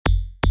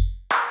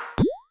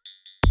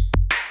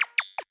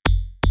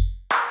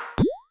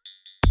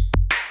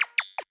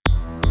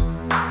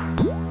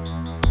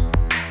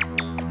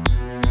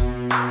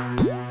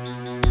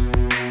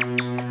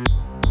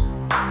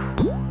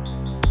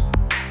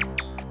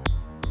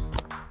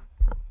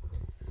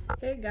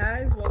Hey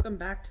guys, welcome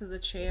back to the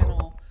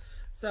channel.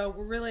 So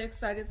we're really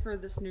excited for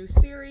this new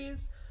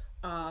series.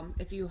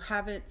 If you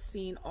haven't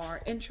seen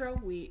our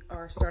intro, we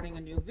are starting a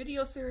new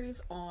video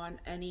series on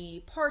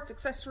any parts,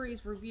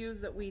 accessories, reviews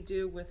that we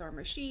do with our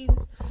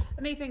machines,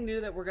 anything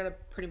new that we're going to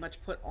pretty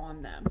much put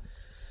on them.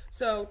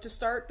 So to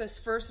start this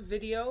first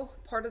video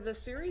part of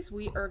this series,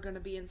 we are going to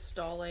be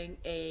installing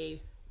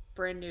a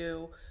brand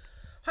new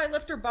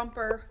Highlifter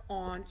bumper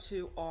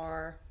onto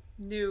our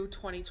new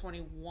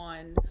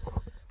 2021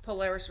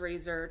 Polaris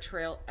Razor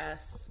Trail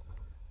S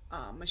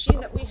machine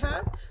that we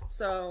have.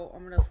 So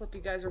I'm going to flip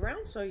you guys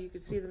around so you can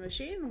see the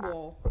machine.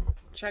 We'll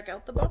check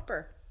out the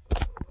bumper.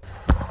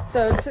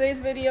 So in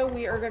today's video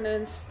we are going to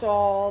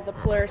install the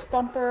Polaris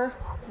bumper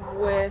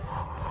with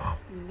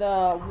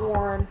the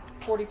worn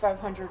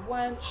 4500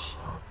 winch.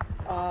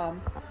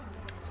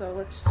 So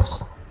let's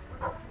just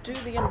do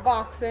the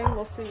unboxing.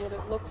 We'll see what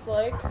it looks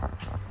like.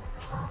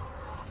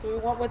 So we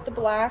went with the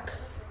black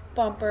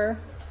bumper.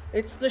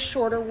 It's the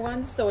shorter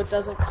one, so it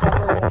doesn't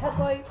cover the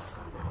headlights.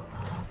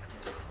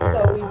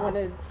 So we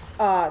wanted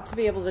to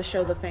be able to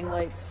show the fang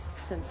lights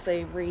since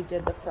they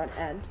redid the front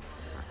end.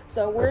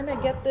 So we're going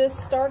to get this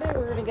started.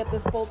 We're going to get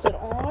this bolted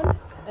on,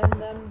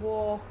 and then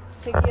we'll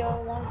take you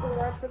along for the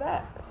ride for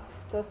that.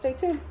 So stay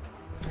tuned.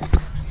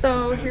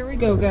 So here we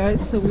go,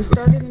 guys. So we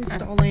started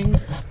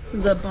installing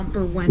the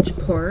bumper winch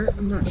part.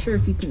 I'm not sure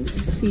if you can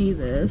see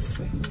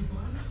this.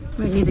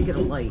 Might need to get a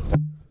light.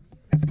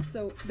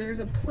 So there's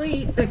a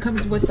plate that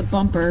comes with the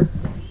bumper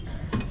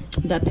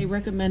that they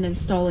recommend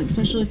installing,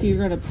 especially if you're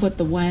going to put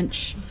the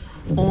winch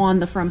on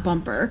the front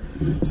bumper.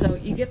 So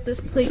you get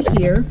this plate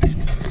here.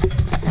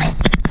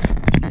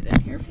 Get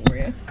in here for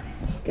you.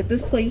 Get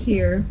this plate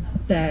here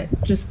that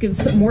just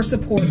gives some more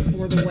support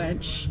for the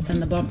winch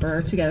and the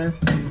bumper together.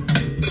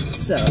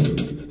 So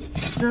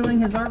Sterling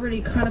has already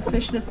kind of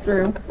fished this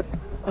through.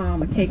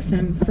 It takes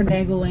him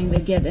finagling to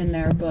get in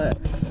there, but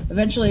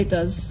eventually it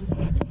does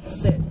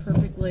sit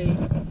perfectly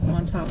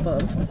on top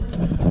of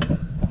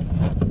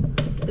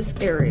this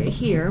area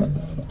here.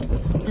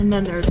 And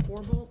then there's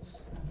 4 bolts.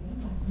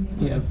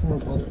 Yeah, 4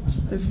 bolts.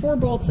 There's 4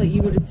 bolts that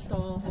you would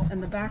install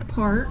in the back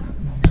part,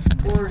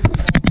 or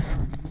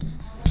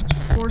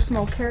 4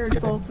 small carriage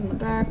bolts in the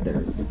back.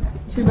 There's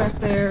 2 back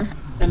there.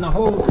 And the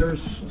holes,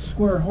 there's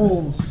square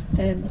holes.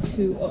 And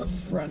 2 up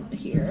front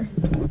here.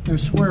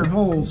 There's square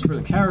holes for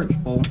the carriage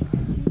bolt.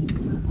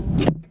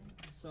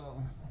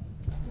 So,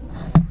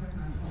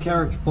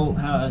 carriage bolt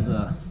has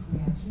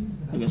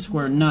like a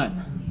square nut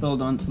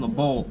built onto the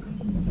bolt,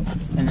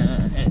 and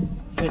then it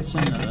fits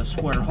into the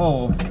square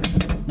hole.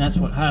 And that's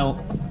what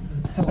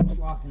helps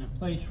lock it in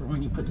place for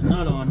when you put the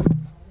nut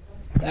on.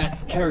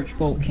 That carriage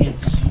bolt can't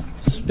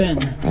spin,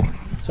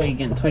 so you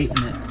can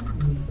tighten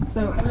it.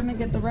 So we're going to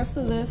get the rest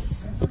of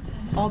this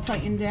all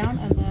tightened down,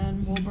 and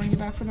then we'll bring you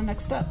back for the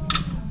next step.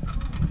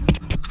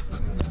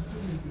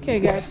 Okay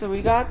guys, so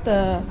we got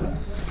the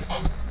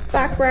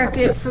back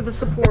bracket for the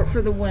support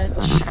for the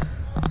winch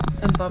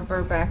and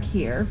bumper back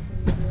here.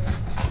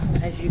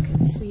 As you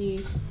can see,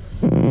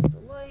 the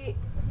light,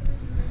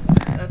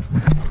 that's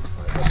what it looks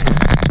like.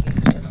 Okay,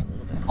 get a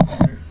little bit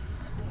closer.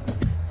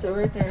 So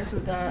right there, so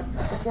we got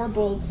the 4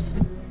 bolts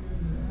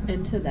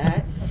into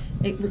that.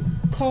 It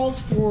calls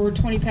for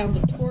 20 pounds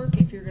of torque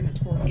if you're going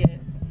to torque it.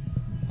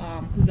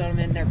 We got them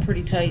in there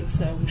pretty tight,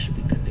 so we should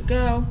be good to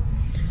go.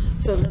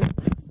 So then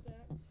the next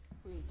step,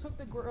 we took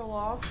the grill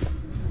off.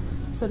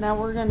 So now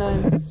we're going to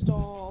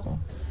install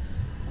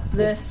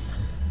this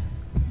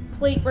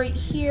plate right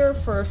here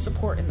for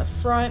support in the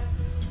front,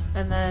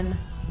 and then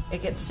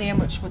it gets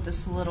sandwiched with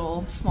this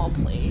little small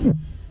plate. So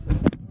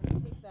we're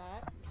going to take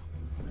that,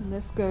 and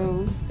this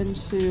goes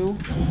into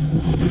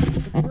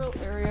the grill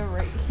area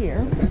right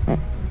here.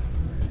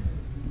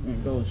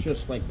 It goes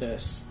just like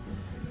this.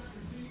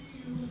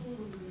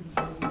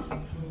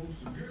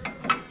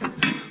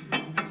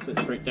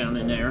 Sits right down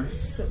in there.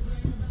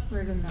 Sits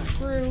right in that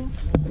groove.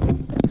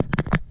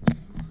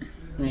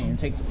 And you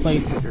take the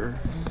plate with your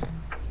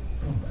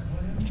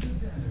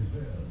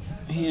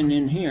hand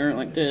in here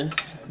like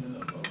this.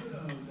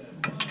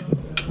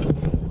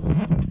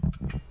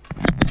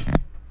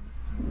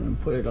 And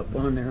put it up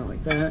on there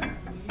like that.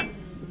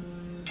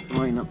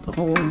 Line up the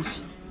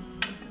holes.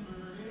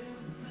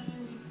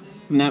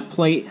 And that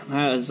plate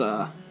has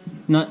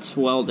nuts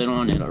welded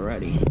on it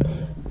already.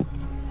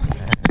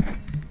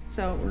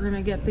 So we're going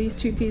to get these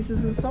 2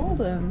 pieces installed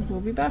and we'll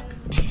be back.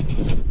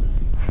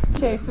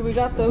 Okay, so we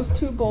got those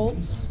 2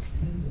 bolts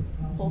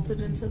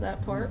bolted into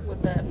that part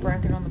with that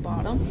bracket on the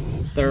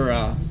bottom.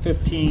 They're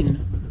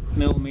 15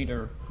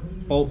 millimeter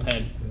bolt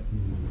head.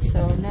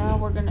 So now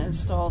we're going to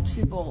install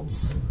 2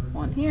 bolts,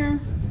 one here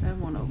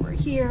and one over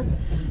here,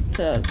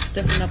 to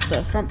stiffen up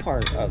the front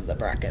part of the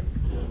bracket.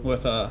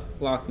 With a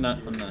lock nut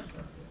on the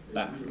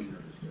back.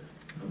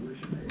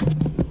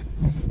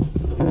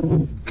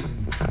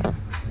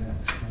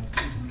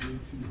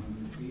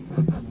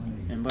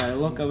 And by the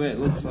look of it, it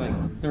looks like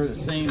they're the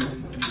same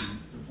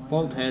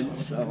bolt head,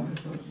 so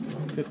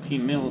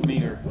 15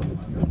 millimeter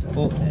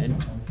bolt head.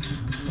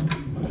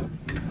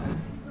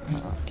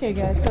 Okay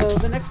guys, so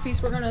the next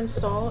piece we're going to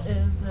install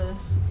is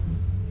this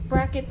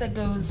bracket that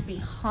goes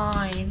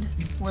behind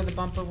where the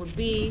bumper would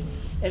be.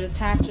 It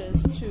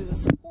attaches to the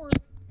support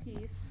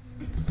piece.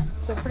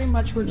 So pretty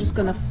much we're just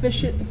going to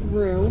fish it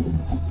through.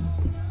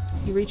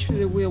 You reach through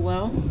the wheel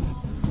well.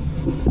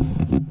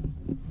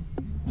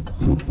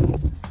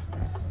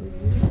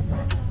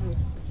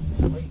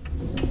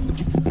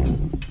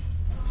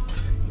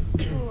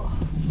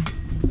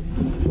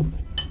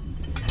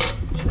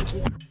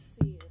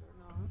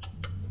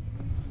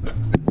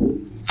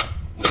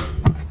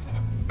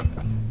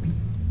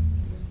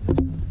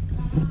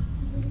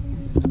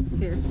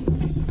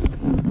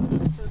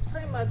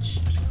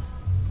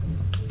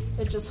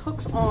 It just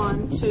hooks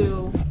on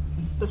to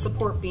the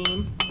support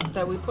beam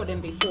that we put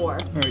in before.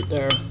 Right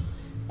there.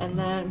 And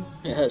then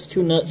it has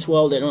 2 nuts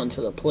welded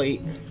onto the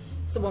plate.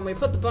 So when we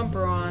put the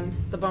bumper on,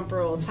 the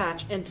bumper will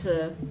attach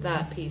into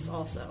that piece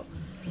also.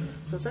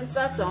 So since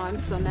that's on,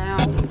 so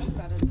now we just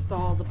got to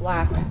install the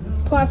black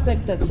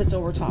plastic that sits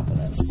over top of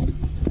this.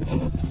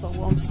 So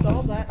we'll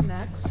install that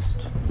next.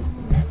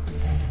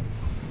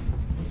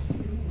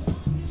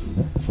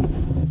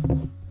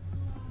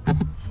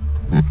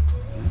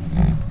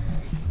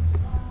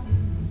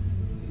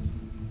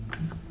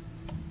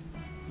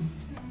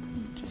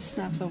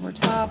 Snaps over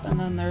top, and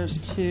then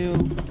there's 2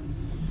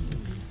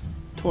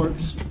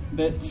 Torx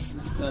bits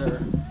that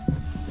are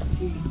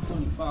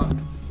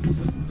 25.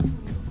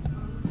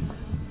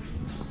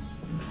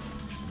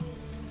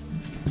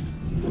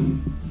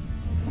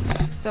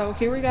 So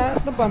here we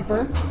got the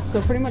bumper. So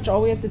pretty much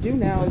all we have to do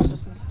now is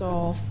just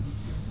install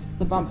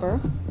the bumper.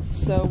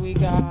 So we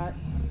got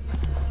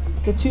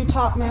the 2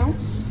 top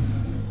mounts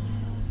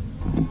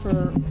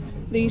for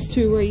these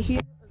 2 right here.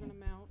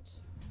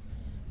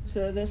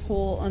 So this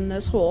hole and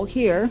this hole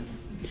here,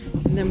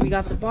 and then we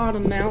got the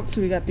bottom mount, so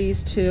we got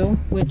these 2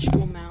 which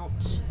will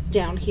mount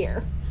down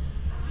here.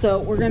 So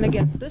we're gonna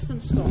get this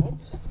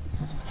installed.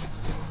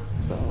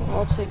 So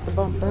I'll take the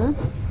bumper.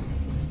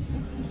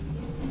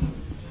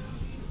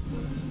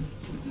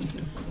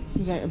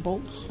 You got your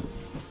bolts.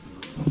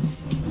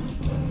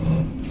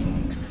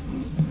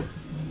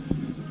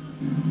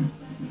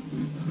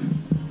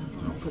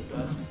 I'll put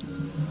the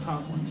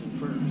top ones in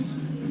first.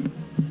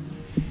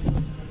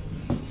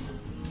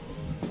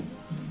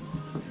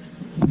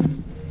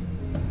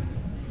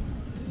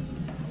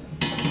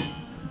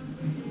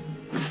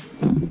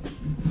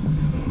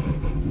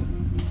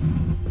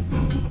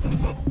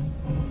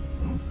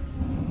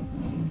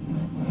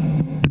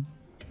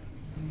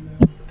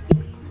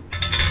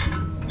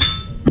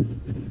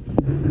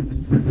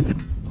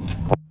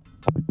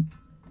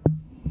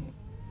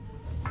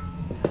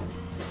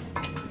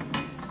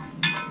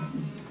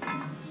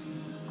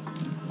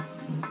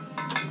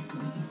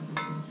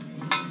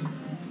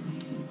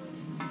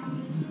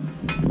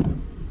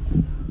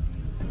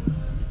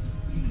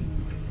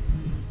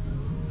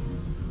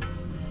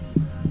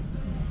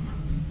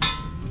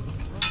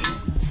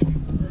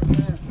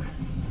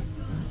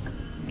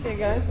 Okay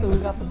guys, so we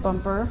got the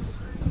bumper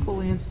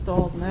fully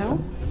installed now.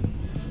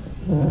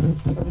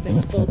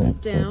 Everything's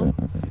bolted down.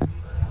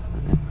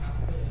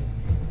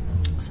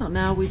 So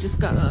now we just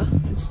gotta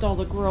install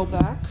the grill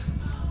back.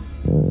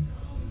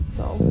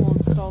 So we'll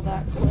install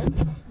that quick, and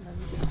then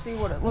you can see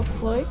what it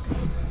looks like.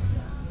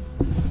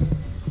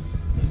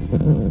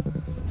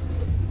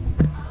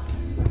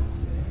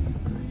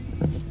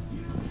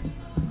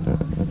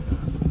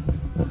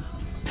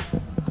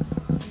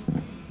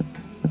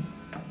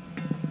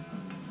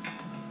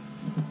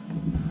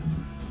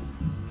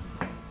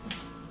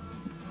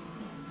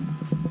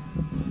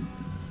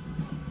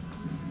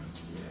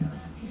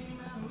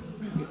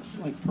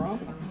 Slight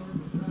problem.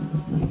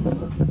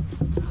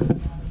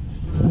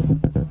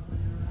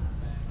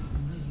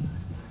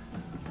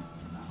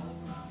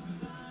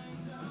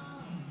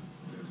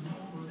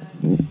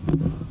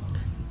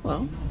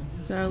 Well,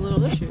 got a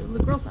little issue.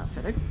 The grill's not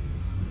fitting.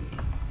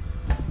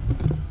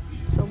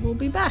 So we'll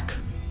be back.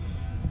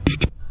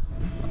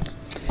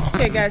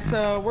 Okay guys,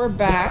 so we're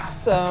back.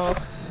 So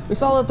we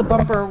saw that the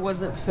bumper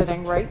wasn't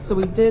fitting right, so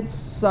we did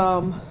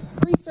some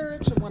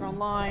research and went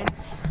online,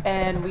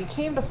 and we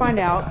came to find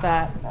out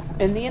that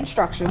in the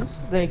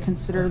instructions they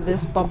consider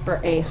this bumper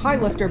a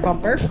Highlifter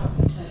bumper,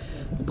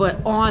 but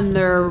on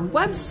their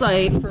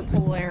website for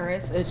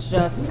Polaris it's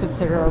just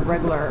considered a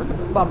regular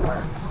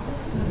bumper.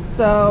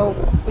 So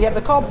we had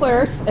to call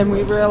Polaris, and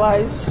we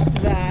realized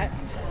that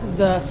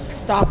the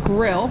stock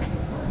grill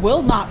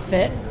will not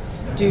fit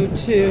due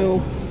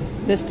to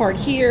this part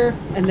here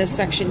and this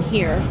section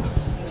here.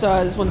 So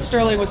as when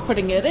Sterling was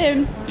putting it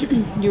in,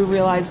 you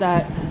realize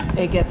that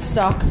it gets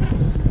stuck.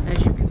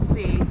 As you can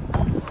see,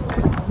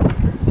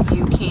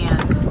 you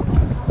can't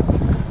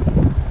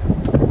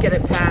get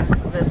it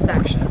past this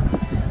section.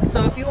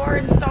 So if you are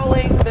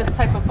installing this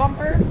type of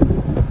bumper,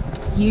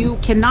 you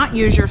cannot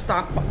use your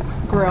stock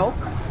grill.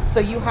 So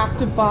you have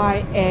to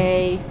buy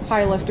a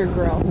Highlifter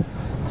grill.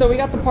 So we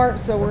got the part,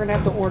 so we're gonna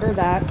have to order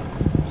that.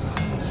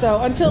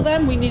 So until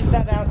then, we needed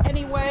that out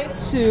anyway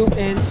to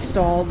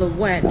install the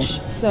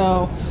winch.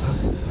 So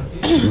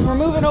we're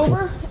moving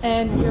over,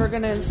 and we're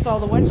going to install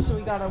the winch. So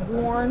we got a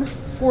Warn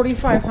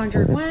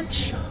 4500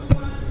 winch.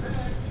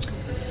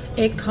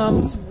 It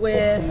comes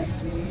with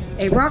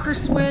a rocker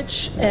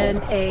switch and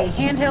a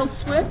handheld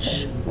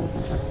switch.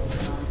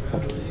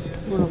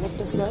 I'm going to lift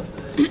this up.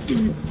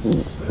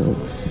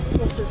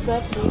 Lift this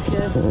up so you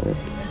can,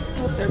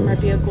 oh, there might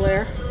be a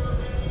glare.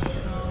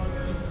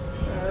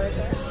 Right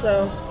there.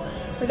 So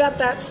we got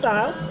that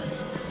style.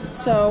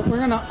 So we're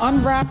going to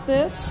unwrap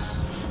this,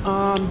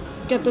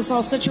 get this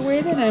all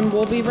situated, and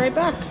we'll be right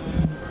back.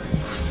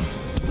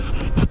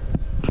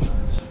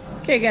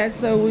 Okay guys,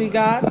 so we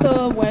got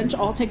the winch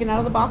all taken out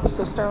of the box,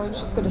 so Starling's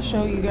just going to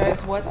show you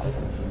guys what's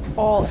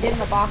all in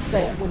the box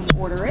that when you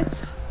order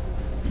it.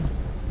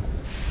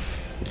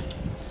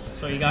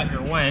 So you got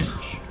your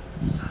winch.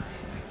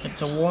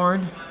 It's a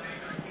Warn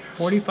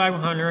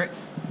 4500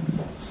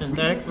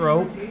 synthetic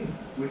rope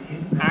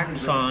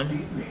Axon.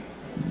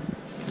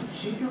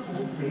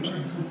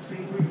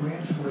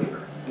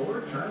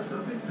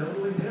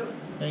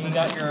 Then you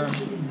got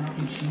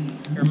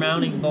your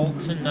mounting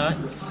bolts and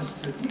nuts.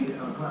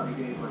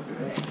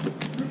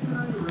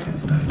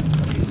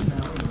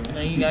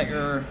 Then you got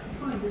your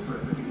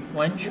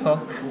winch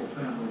hook.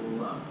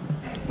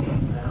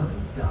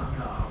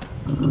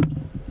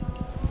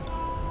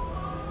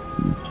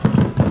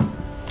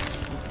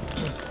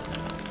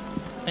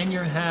 Then you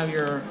have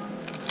your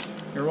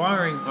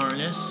wiring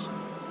harness.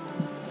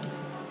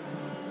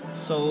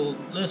 So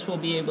this will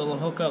be able to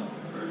hook up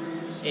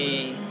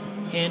a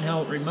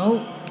handheld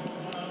remote,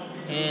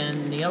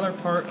 and the other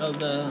part of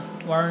the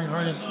wiring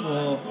harness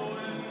will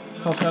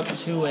hook up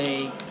to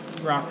a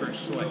rocker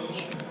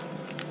switch.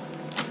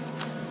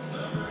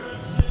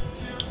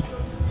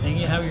 Then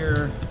you have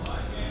your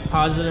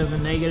positive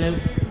and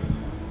negative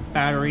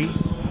battery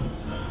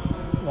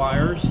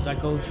wires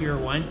that go to your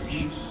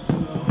winch.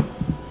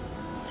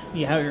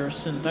 You have your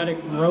synthetic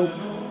rope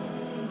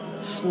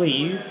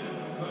sleeve.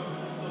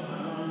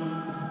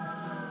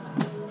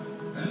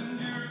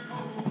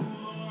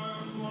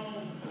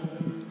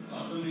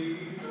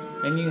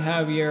 Then you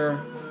have your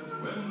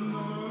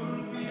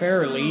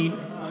fair lead.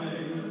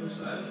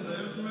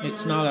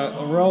 It's not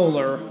a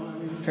roller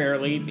fair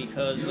lead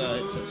because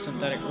it's a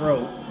synthetic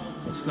rope.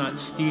 It's not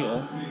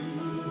steel.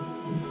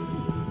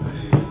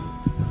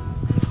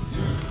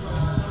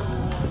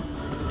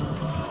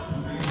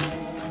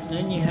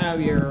 Then you have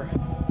your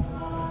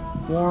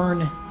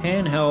Warn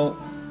handheld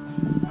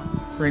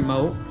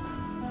remote.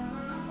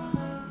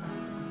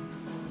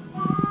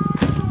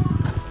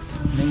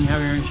 And then you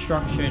have your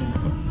instruction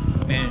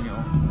manual.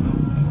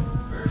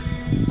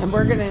 And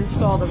we're going to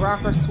install the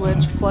rocker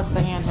switch plus the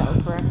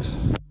handheld, correct?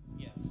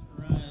 Yes,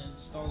 we're going to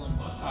install them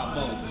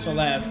both. So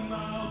that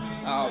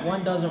if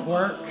one doesn't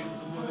work,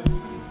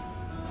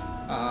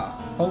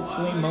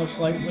 hopefully, most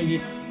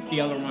likely,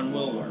 the other one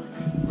will work.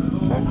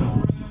 Okay.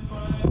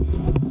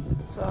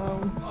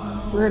 So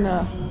we're going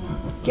to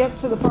get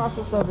to the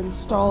process of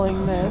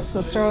installing this.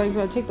 So Starling's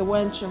going to take the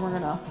winch and we're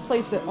going to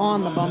place it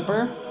on the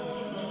bumper.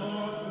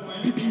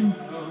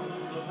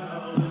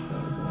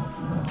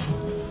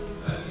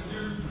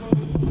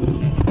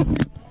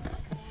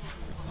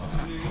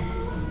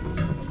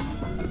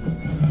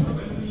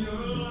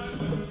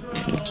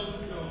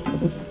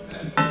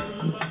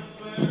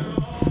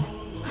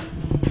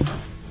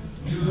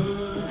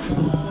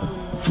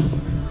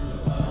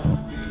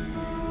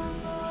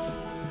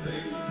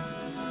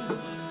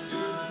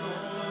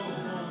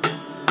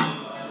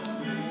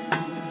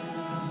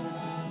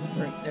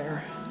 Right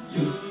there.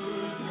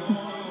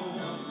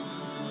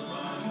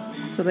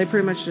 So they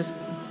pretty much just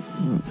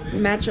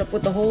match up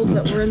with the holes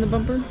that were in the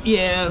bumper?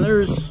 Yeah,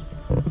 there's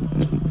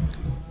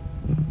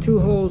 2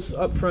 holes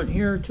up front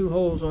here, 2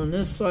 holes on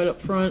this side up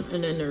front,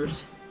 and then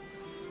there's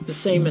the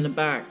same in the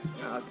back,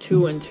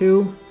 2 and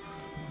 2.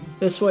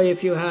 This way,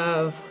 if you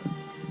have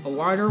a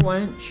wider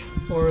winch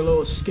or a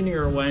little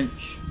skinnier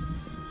winch,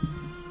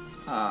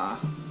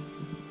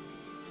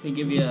 they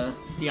give you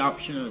the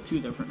option of 2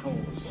 different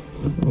holes.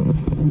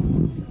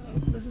 So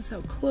this is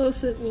how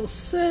close it will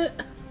sit.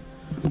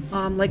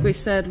 Like we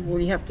said,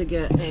 we have to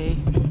get a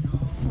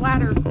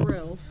flatter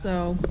grill,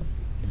 so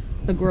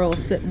the grill will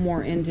sit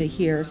more into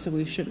here, so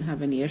we shouldn't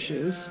have any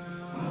issues.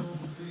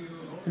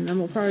 And then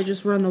we'll probably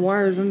just run the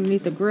wires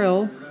underneath the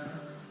grill.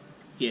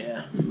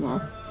 Yeah. And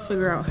we'll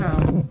figure out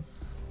how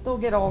they'll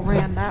get all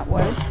ran that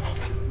way.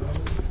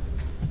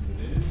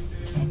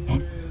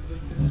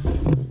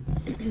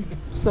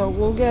 So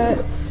we'll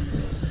get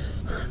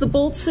the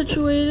bolts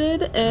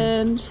situated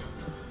and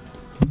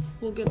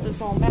we'll get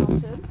this all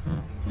mounted.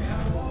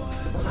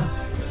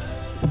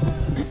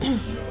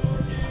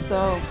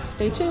 So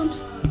stay tuned.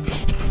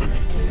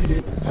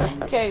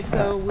 Okay,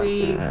 so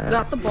we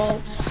got the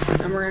bolts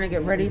and we're gonna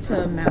get ready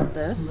to mount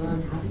this.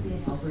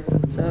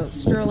 So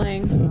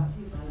Sterling,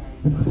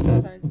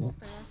 what size bolt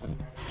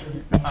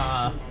they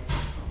are?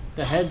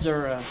 The heads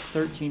are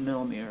 13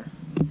 millimeter.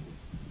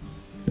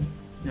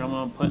 And I'm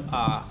gonna put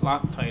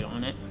Loctite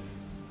on it.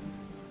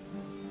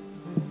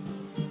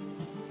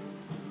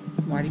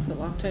 Why do you put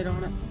Loctite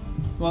on it?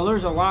 Well,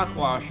 there's a lock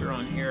washer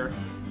on here,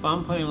 but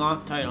I'm putting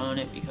Loctite on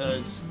it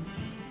because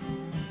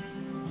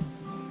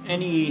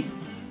any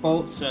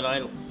bolts that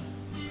I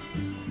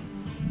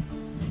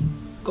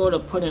go to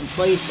put in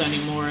place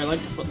anymore, I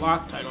like to put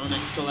Loctite on it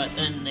so that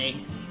then they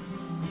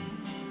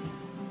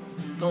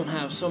don't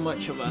have so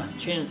much of a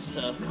chance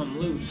to come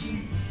loose.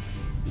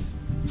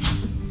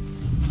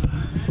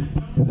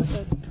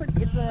 So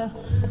it's a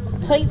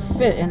tight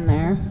fit in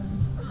there.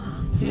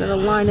 You gotta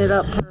line it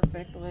up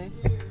perfectly.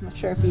 I'm not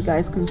sure if you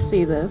guys can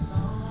see this.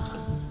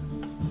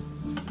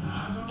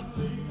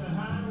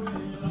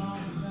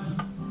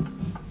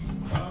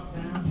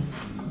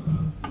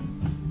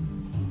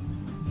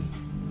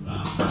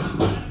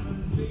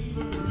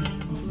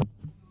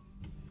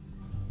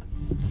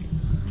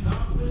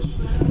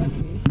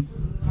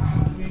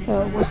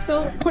 So we're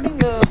still putting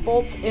the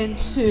bolts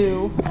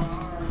into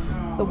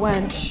the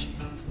winch.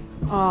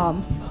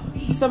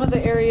 Some of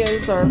the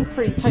areas are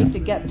pretty tight to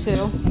get to,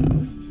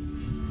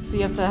 so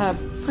you have to have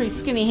pretty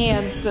skinny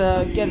hands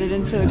to get it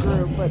into the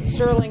groove. But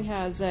Sterling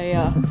has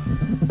a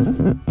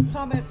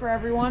comment for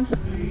everyone.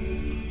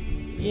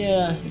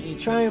 Yeah, you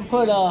try and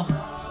put a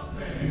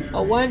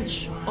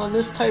winch on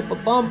this type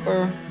of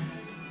bumper.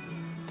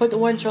 Put the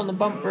winch on the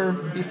bumper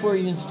before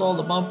you install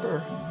the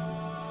bumper,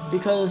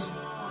 because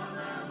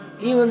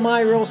even my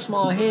real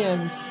small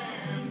hands,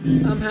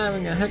 I'm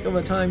having a heck of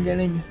a time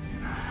getting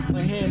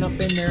my hand up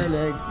in there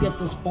to get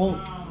this bolt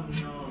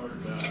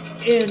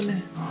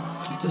in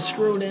to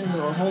screw it into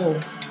the hole.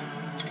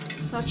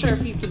 Not sure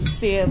if you can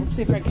see it. Let's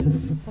see if I can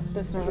flip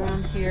this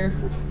around here.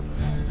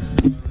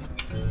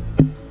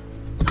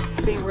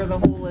 See where the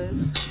hole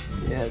is.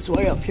 Yeah, it's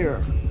way up here.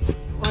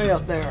 Way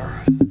up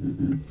there.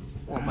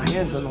 Well, my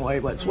hand's in the way,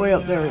 but it's way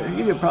up there.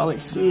 You can probably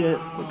see it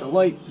with the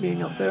light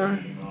being up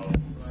there.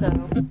 So,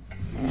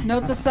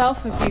 note to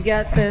self, if you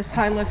get this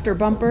Highlifter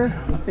bumper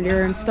and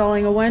you're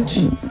installing a winch,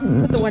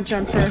 put the winch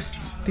on first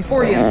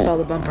before you install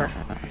the bumper.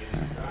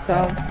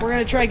 So we're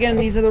going to try getting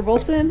these other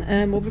bolts in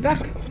and we'll be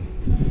back.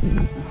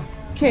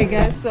 Okay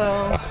guys,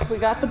 so we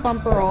got the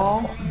bumper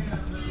all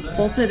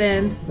bolted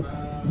in.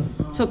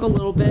 Took a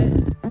little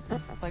bit.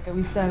 Like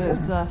we said,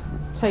 it's a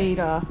tight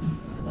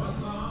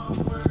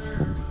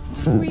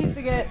squeeze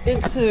to get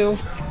into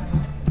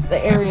the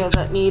area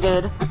that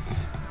needed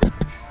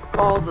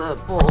all the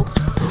bolts.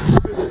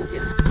 So you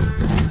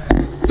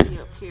can see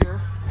up here.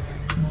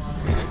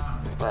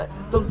 But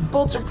the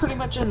bolts are pretty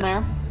much in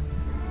there.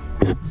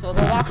 So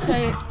they're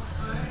Loctite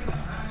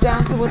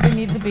down to what they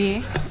need to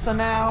be. So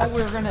now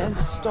we're going to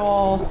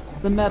install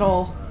the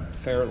metal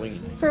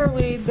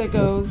fairlead that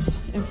goes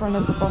in front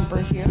of the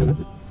bumper here.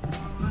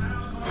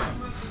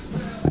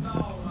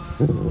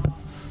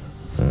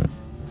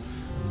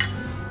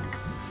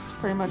 It's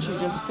pretty much you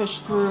just fish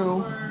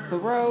through the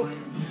rope.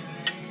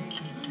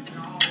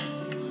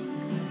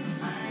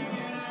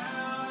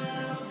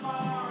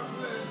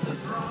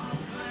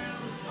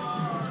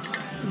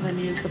 And then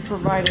use the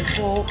provided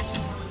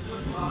bolts.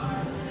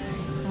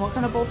 And what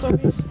kind of bolts are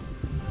these?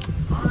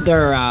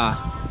 They're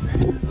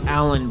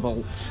Allen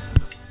bolts.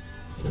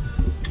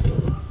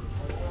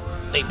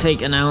 They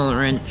take an Allen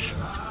wrench,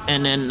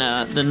 and then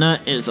the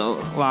nut is a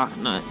lock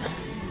nut,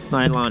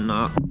 nylon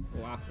nut,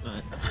 lock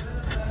nut.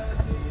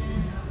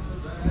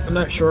 I'm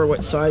not sure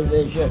what size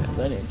it is yet because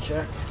I didn't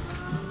check.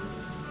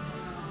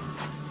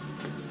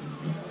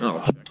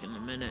 I'll check in a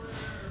minute.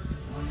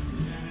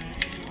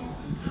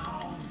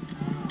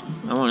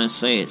 I want to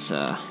say it's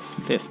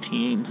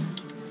 15.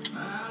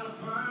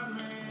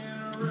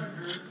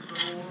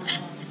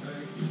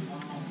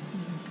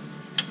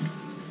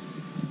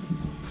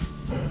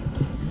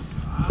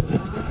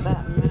 Get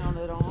that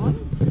mounted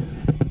on.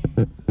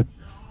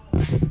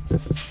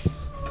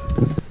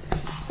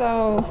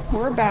 So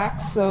we're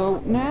back.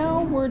 So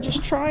now we're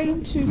just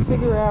trying to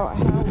figure out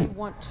how we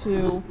want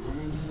to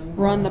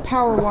run the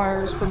power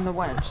wires from the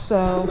winch.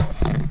 So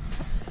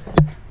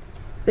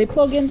they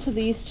plug into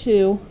these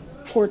two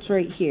ports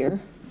right here.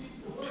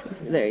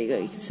 There you go,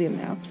 you can see them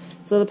now.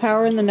 So the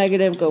power and the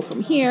negative go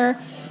from here,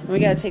 and we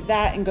got to take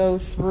that and go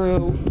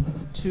through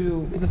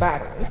to the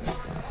battery.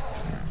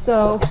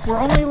 So we're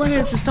only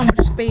limited to so much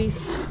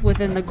space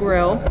within the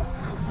grill,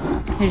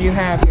 because you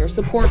have your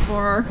support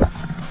bar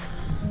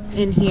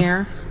in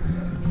here.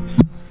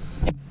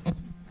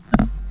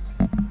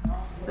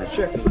 Not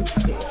sure if you can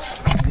see it.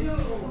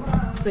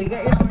 So you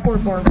got your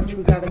support bar, which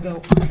we got to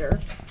go under.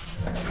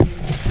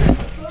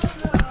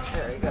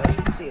 There you go, you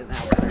can see it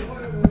now better.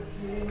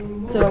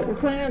 So we're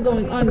planning on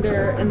going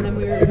under, and then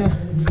we're going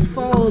to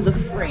follow the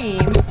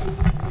frame.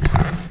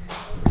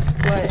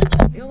 But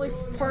the only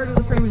part of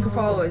the frame we can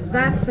follow is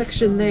that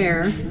section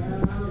there,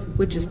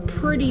 which is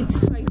pretty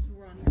tight to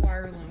run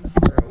wire length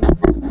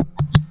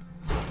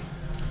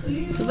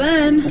through. So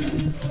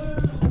then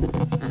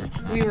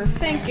we were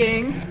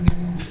thinking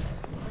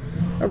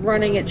of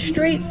running it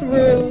straight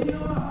through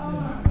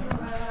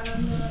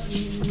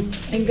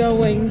and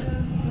going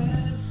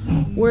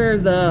where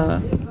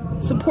the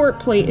support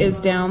plate is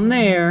down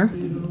there.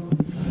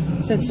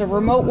 Since the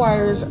remote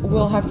wires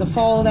will have to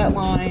follow that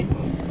line,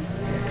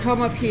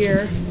 come up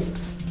here.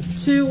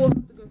 Two will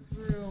have to go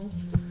through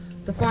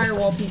the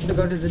firewall piece to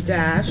go to the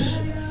dash,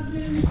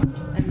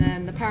 and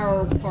then the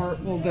power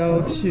part will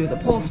go to the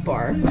pulse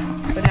bar.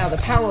 But now the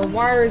power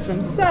wires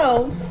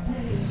themselves,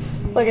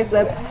 like I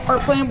said, our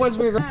plan was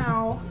we're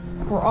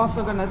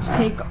also going to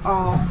take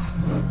off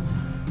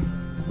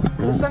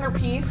the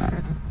centerpiece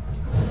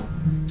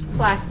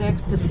plastic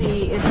to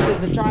see into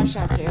the drive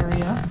shaft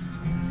area.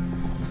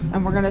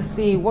 And we're going to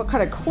see what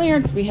kind of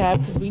clearance we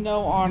have, because we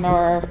know on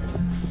our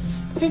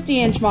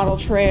 50-inch model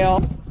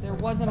trail there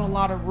wasn't a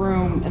lot of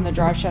room in the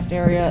drive shaft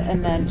area,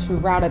 and then to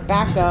route it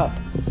back up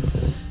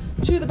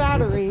to the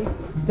battery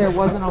there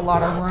wasn't a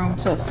lot of room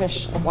to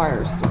fish the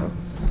wires through.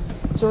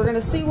 So we're going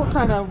to see what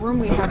kind of room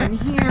we have in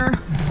here.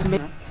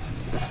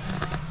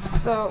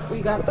 So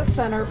we got the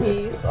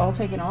centerpiece all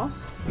taken off.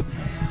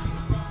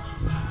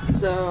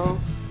 So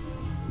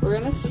we're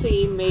going to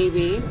see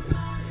maybe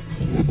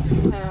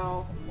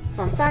how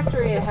from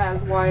factory it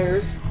has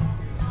wires,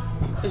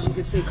 as you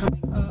can see,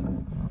 coming up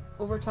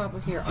over top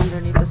of here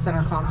underneath the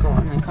center console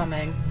and then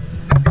coming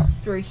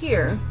through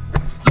here.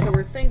 So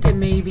we're thinking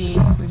maybe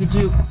we could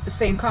do the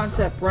same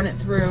concept, run it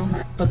through,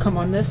 but come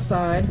on this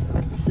side,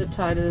 zip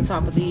tie to the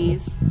top of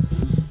these,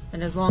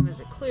 and as long as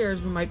it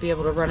clears we might be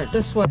able to run it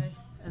this way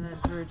and then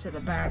through to the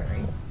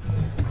battery.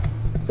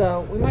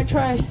 So we might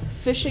try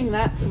fishing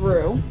that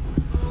through.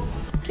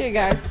 Okay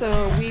guys,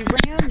 so we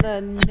ran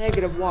the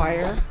negative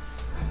wire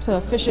to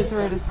fish it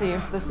through to see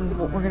if this is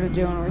what we're going to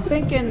do, and we're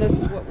thinking this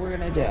is what we're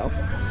going to do.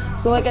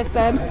 So like I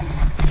said,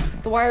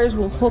 the wires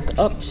will hook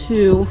up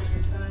to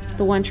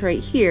the winch right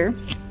here.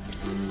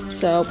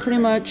 So pretty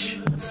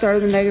much start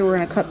of the negative, we're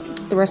going to cut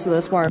the rest of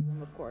this wire,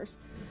 of course,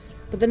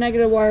 but the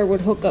negative wire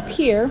would hook up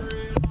here. So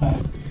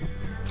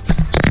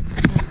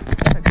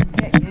I can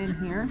get in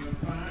here.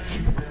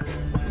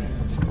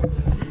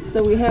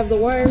 So we have the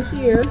wire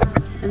here,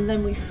 and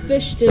then we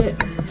fished it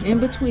in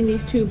between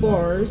these two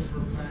bars.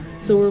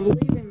 So we're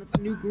leaving the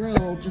new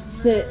grill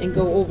just sit and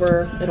go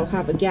over. It'll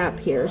have a gap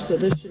here, so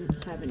this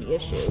shouldn't have any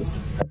issues.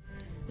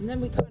 And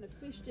then we kind of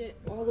fished it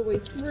all the way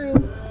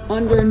through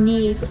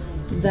underneath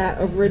that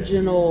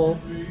original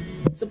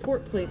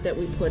support plate that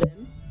we put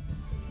in.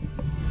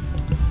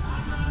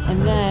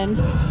 And then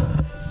you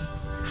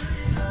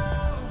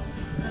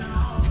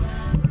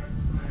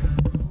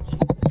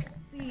can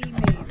see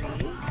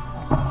maybe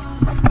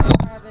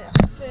have it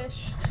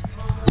fished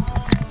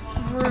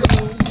through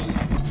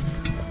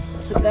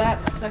to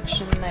that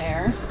section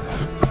there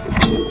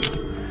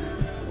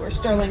where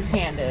Sterling's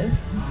hand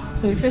is.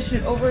 So we fished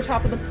it over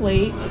top of the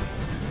plate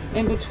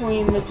in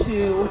between the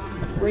two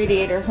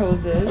radiator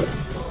hoses,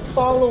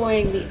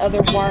 following the other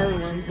wire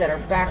looms that are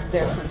back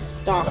there from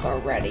stock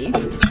already.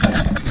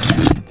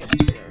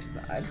 Their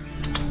side.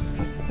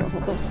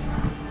 Hold this.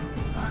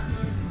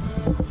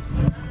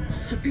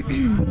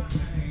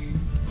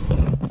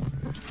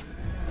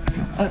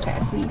 Okay,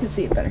 so you can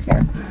see it better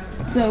here.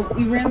 So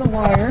we ran the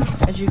wire,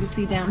 as you can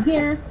see down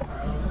here.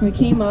 We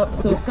came up,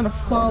 so it's going to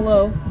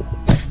follow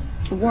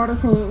the water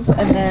hose,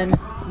 and then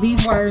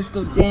these wires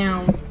go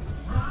down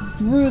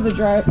through the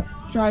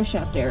drive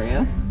shaft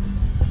area.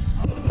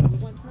 So we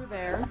went through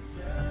there.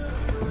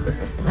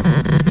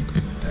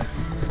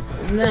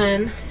 And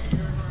then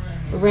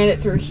we ran it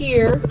through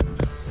here,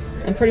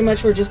 and pretty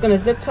much we're just going to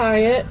zip tie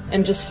it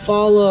and just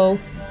follow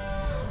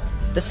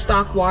the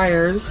stock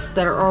wires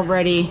that are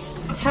already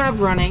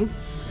running,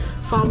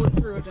 follow it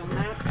through it on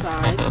that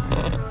side,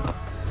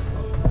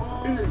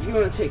 and then if you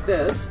want to take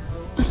this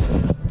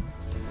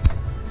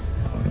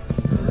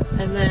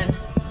and then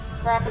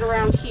wrap it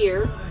around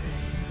here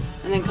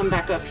and then come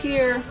back up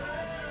here,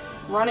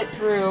 run it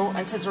through,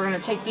 and since we're going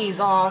to take these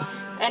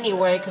off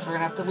anyway because we're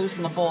going to have to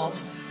loosen the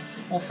bolts,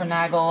 we'll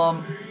finagle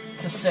them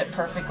to sit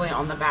perfectly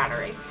on the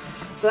battery.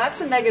 So that's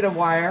the negative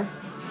wire.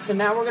 So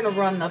now we're going to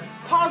run the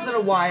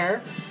positive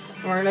wire.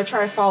 We're going to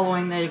try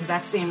following the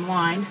exact same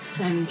line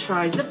and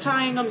try zip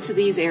tying them to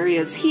these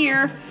areas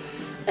here,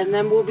 and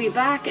then we'll be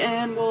back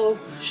and we'll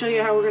show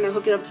you how we're going to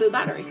hook it up to the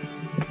battery.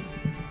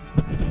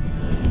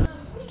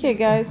 Okay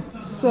guys,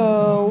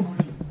 so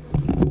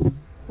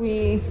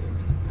we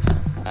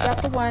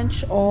got the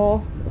winch all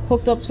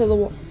hooked up to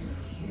the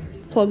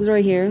plugs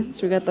right here.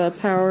 So we got the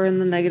power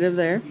and the negative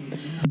there.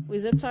 We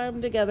zip tie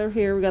them together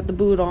here. We got the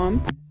boot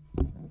on.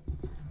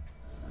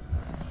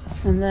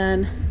 And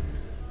then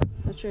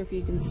not sure if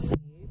you can see,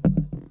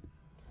 but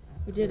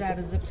we did add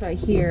a zip tie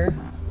here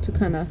to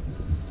kind of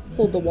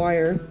hold the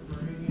wire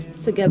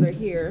together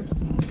here.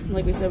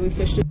 Like we said, we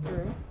fished it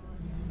through.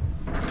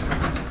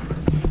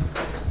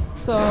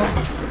 So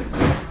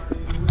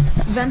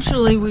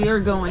eventually we are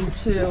going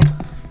to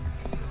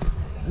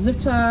zip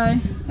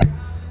tie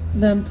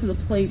them to the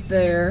plate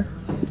there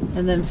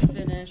and then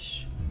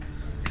finish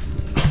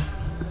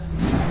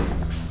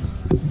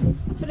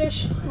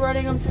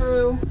running them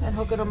through and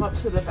hooking them up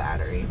to the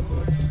battery.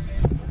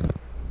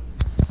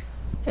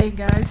 Hey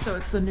guys, so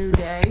it's a new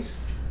day.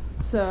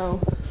 So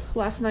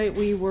last night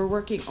we were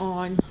working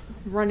on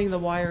running the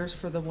wires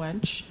for the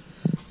winch.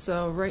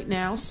 So right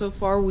now, so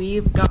far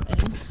we've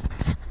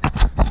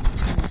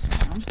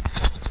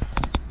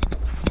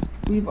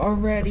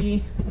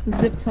already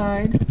zip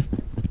tied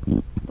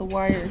the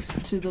wires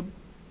to the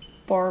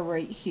bar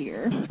right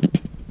here.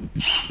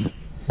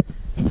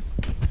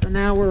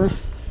 now we're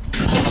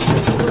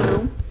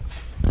through,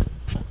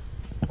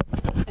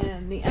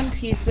 and the end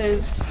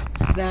pieces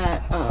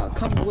that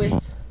come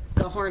with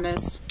the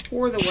harness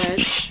for the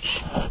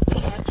wedge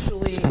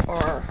actually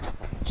are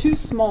too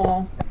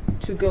small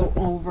to go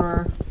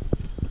over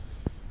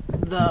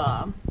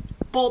the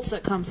bolts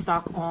that come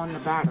stock on the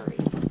battery.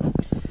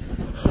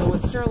 So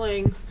what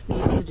Sterling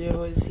needs to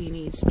do is he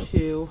needs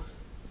to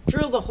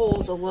drill the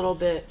holes a little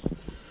bit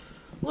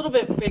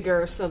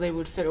bigger so they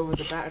would fit over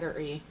the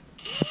battery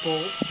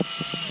bolts.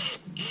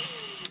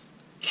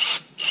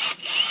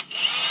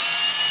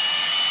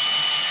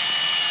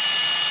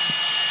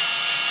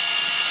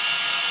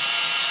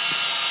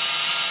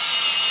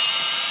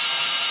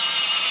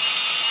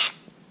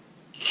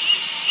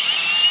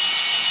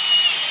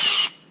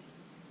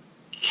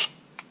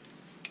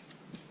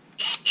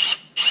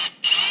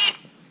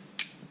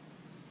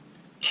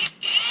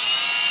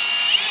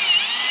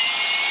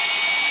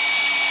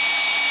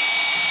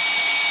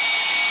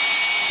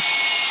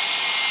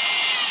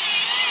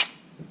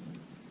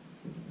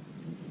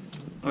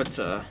 What's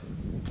a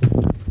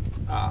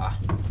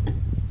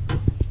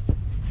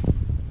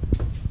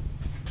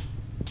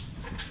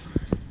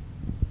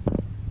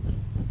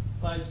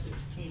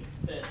 5/16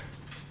 bit.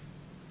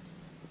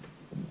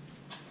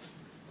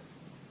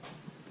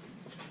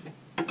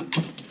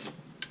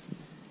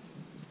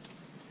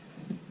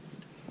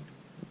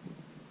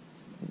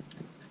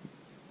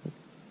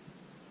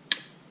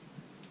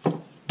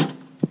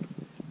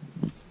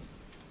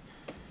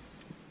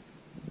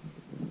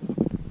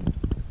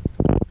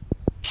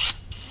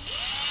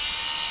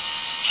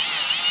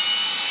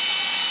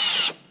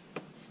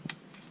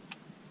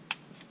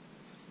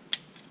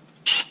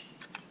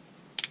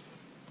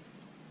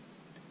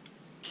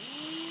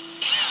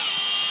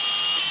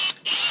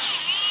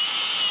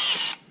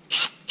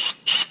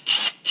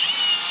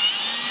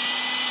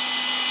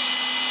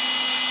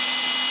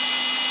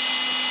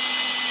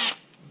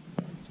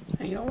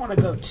 You don't want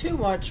to go too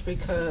much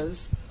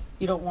because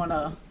you don't want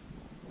to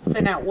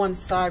thin out one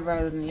side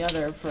rather than the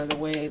other for the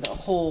way the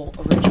hole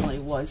originally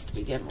was to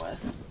begin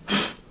with.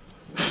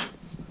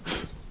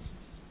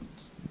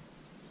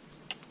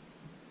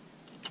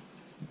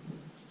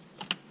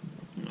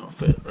 It'll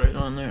fit right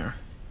on there.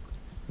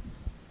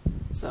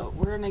 So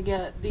we're going to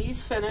get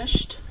these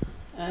finished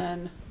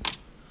and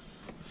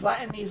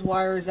flatten these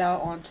wires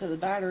out onto the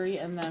battery,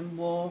 and then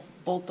we'll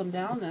bolt them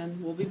down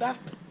and we'll be back.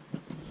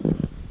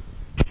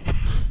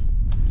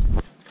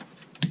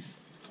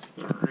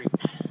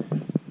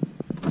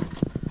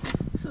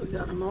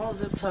 Got them all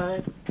zip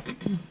tied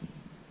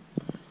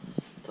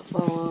to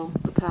follow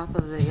the path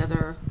of the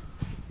other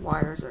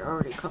wires that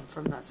already come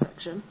from that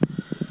section.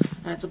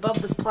 And it's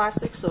above this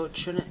plastic, so it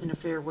shouldn't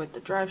interfere with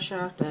the drive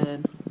shaft,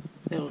 and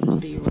it'll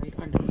just be right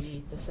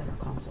underneath the center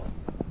console.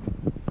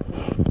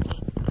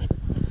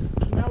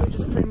 So now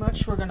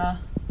we're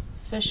gonna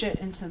fish it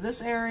into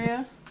this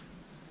area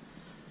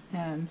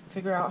and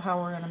figure out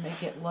how we're gonna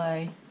make it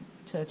lay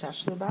to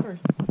attach to the battery.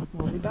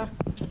 We'll be back.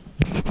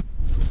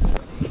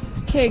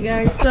 Okay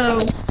guys,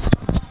 so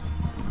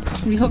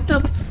we hooked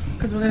up,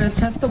 because we're going to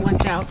test the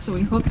winch out, so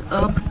we hooked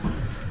up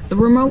the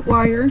remote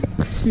wire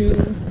to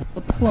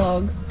the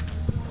plug.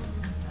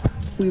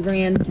 We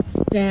ran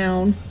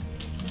down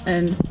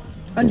and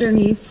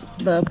underneath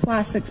the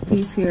plastics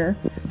piece here,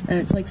 and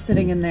it's like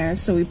sitting in there,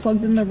 so we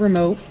plugged in the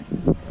remote.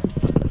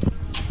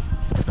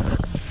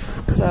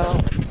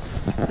 So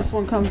this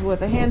one comes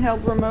with a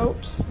handheld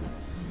remote,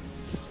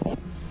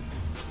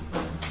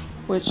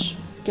 which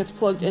gets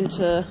plugged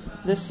into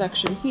this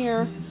section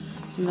here,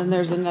 and then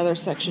there's another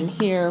section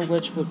here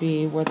which would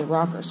be where the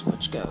rocker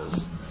switch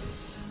goes,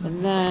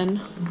 and then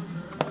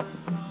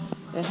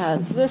it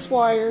has this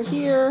wire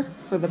here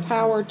for the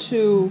power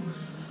to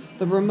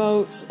the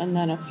remotes, and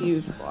then a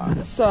fuse block.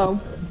 So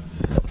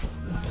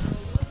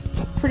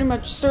pretty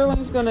much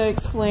Sterling's going to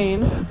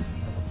explain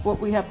what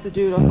we have to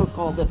do to hook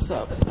all this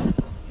up.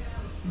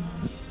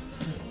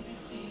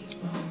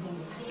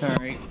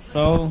 Alright,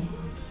 so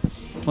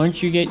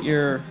once you get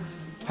your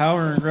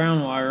power and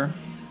ground wire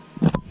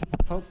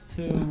hooked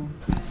to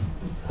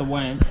the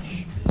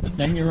winch,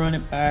 then you run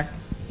it back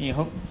and you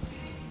hook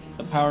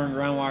the power and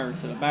ground wire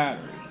to the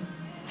battery.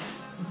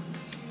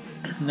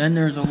 And then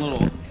there's a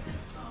little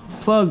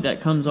plug that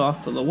comes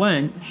off of the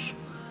winch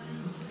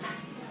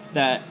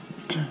that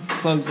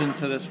plugs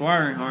into this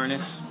wiring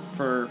harness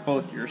for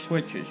both your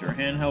switches, your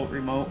handheld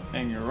remote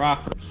and your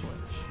rocker switch.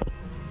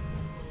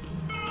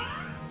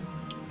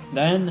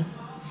 Then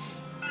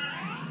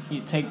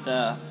you take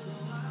the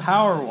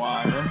power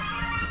wire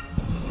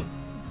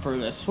for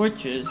the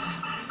switches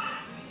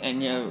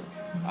and you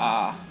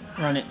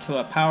run it to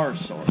a power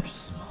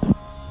source.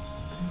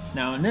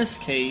 Now in this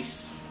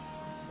case,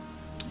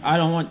 I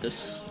don't want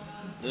this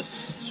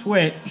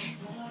switch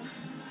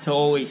to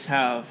always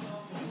have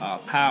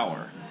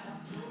power.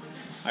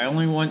 I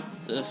only want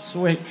the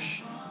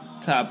switch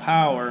to have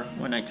power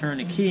when I turn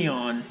the key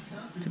on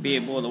to be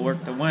able to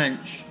work the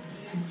winch,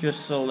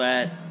 just so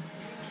that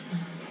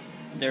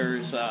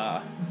there's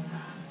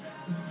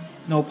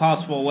no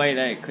possible way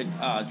that it could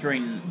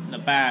drain the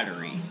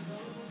battery.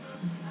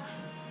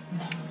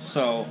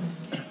 So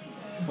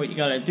what you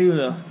gotta do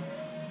to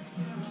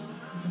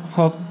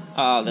hook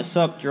this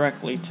up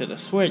directly to the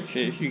switch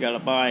is you gotta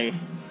buy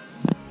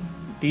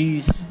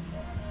these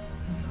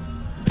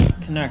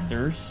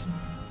connectors.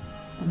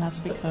 And that's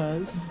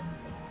because?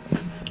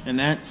 And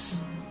that's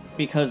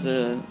because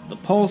of the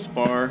pulse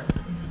bar.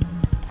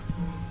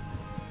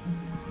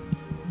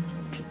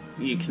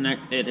 You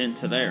connect it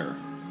into there.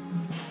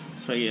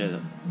 So you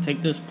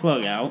take this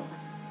plug out,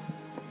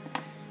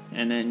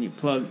 and then you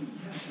plug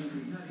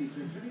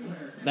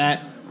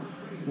that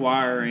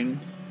wiring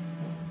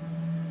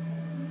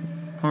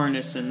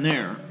harness in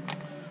there.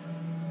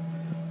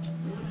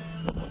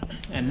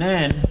 And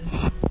then,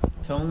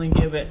 to only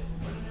give it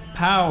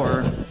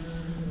power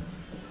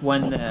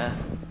when the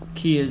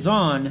key is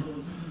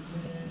on,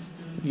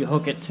 you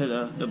hook it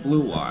to the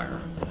blue wire.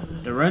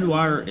 The red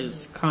wire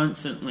is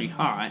constantly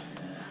hot.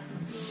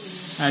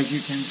 As you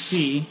can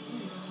see,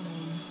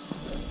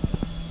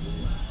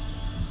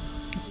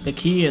 the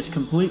key is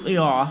completely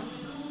off,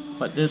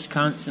 but this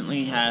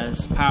constantly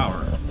has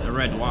power, the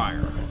red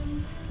wire.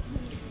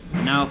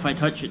 Now if I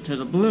touch it to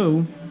the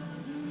blue,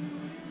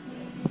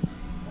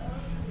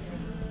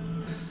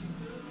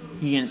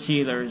 you can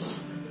see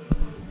there's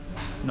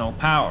no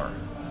power.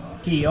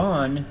 Key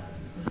on,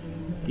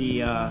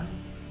 the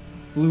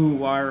blue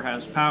wire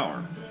has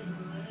power.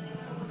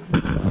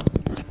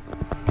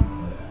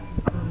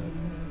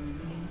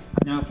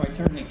 Now if I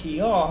turn the key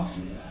off,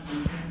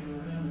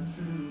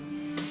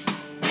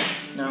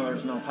 now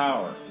there's no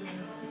power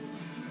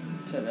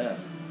to the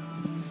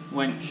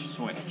winch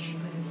switch.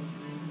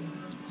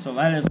 So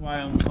that is why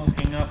I'm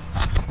hooking up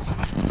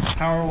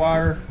power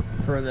wire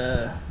for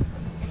the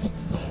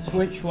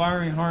switch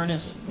wiring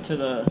harness to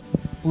the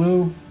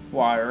blue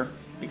wire,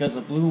 because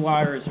the blue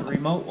wire is a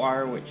remote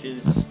wire, which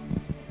is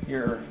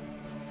your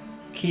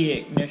key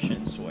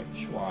ignition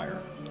switch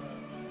wire.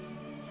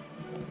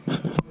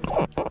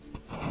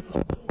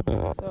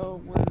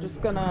 So we're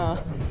just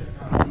gonna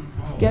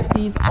get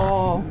these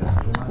all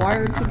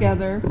wired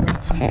together.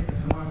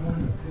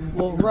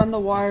 We'll run the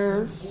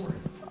wires.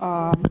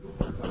 Probably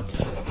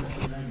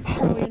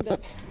end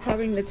up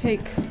having to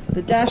take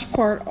the dash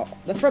part,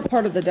 the front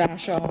part of the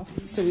dash off,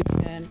 so we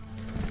can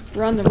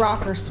run the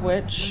rocker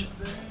switch,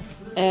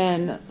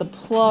 and the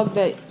plug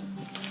that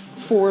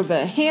for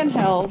the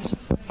handheld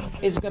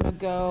is gonna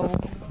go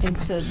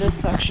into this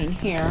section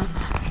here.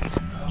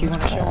 Do you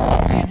want to show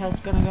where the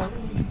handheld's gonna go?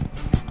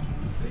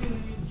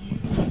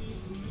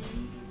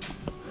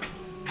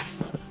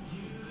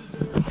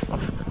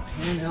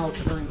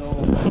 Handheld's gonna go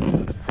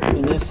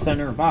in this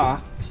center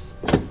box.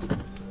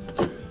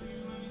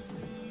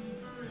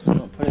 I'm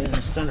gonna put it in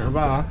the center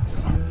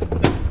box,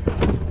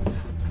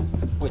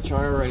 which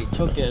I already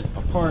took it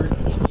apart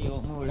to be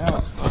able to move it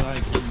out so that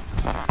I can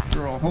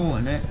drill a hole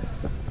in it.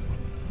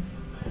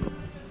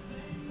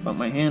 But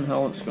my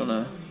handheld's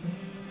gonna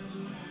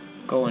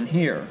go in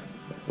here.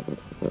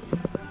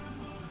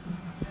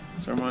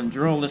 So I'm gonna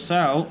drill this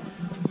out,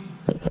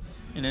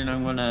 and then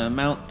I'm gonna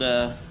mount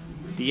the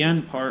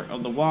end part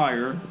of the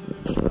wire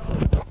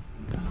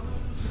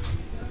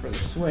for the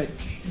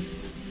switch.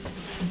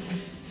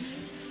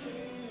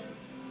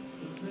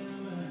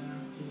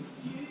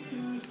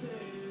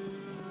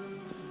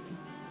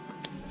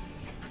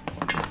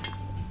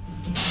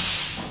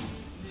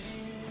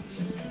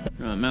 I'm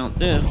gonna mount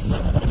this,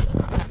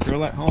 drill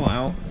that hole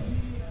out,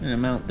 and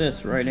then mount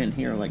this right in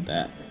here like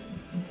that.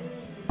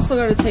 Also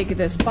got to take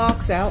this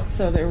box out,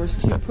 so there was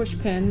 2 push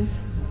pins,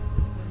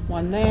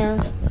 one there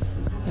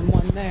and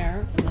one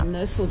there, and then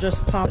this will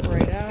just pop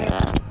right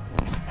out.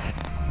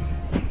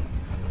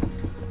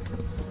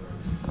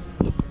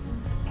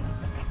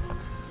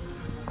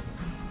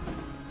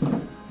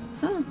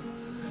 Huh.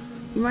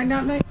 You might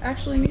not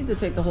actually need to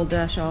take the whole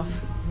dash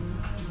off.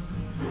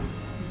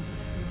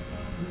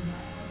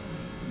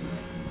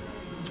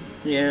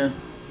 Yeah,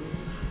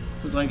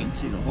 because I can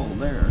see the hole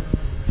there.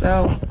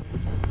 So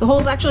the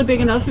hole's actually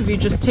big enough if you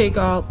just take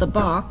out the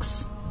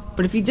box,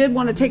 but if you did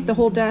want to take the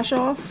whole dash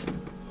off,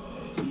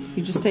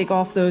 you just take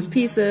off those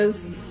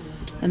pieces,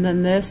 and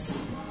then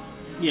this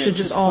should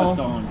just all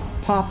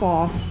pop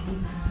off.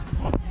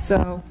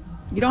 So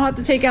you don't have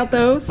to take out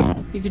those.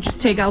 You could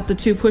just take out the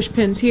 2 push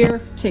pins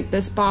here, take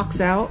this box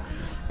out,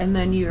 and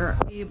then you're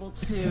able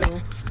to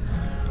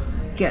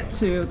get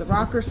to the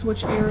rocker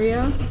switch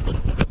area,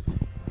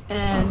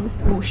 and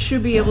we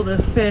should be able to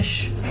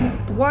fish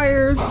the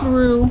wires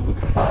through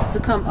to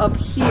come up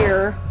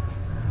here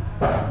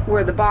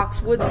where the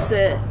box would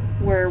sit,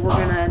 where we're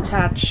going to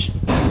attach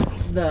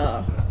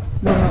the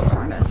remote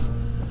harness.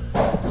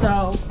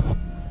 So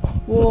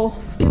we'll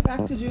get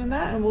back to doing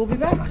that, and we'll be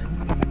back.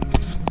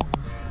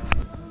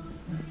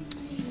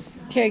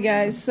 Okay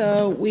guys,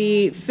 so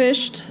we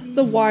fished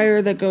the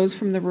wire that goes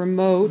from the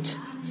remote.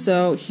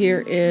 So here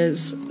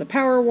is the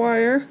power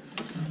wire.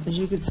 As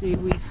you can see,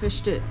 we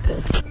fished it.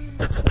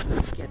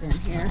 Let's get in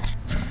here.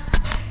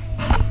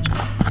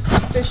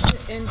 Fished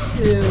it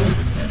into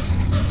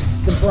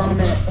the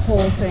grommet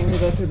hole thing to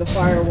go through the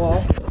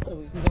firewall, so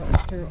we can go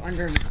through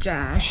under the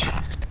dash.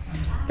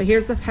 But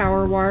here's the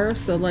power wire.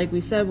 So like we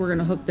said, we're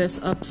gonna hook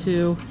this up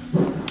to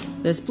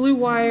this blue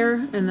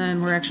wire, and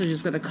then we're actually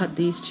just gonna cut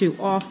these two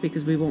off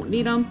because we won't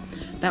need them.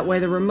 That way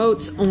the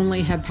remotes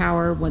only have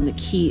power when the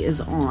key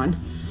is on.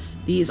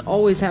 These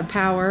always have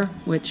power,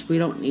 which we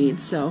don't need,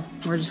 so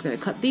we're just gonna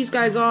cut these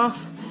guys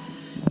off.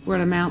 We're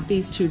gonna mount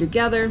these two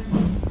together.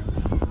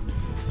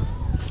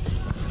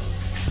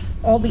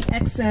 All the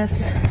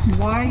excess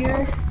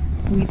wire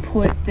we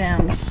put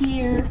down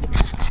here.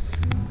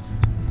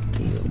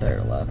 Give you a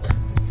better look.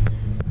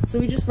 So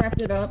we just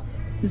wrapped it up,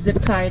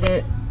 zip tied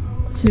it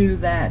to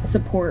that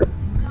support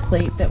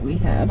plate that we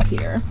have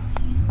here,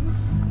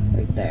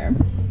 right there.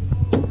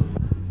 So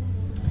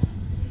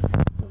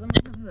then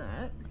we have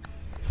that.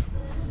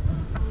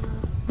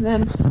 And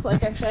then,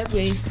 like I said,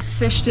 we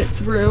fished it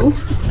through.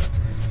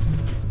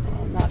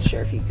 I'm not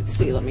sure if you can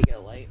see. Let me get a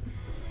light.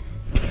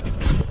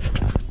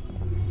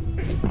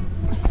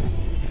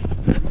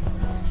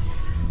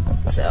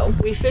 So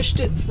we fished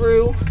it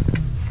through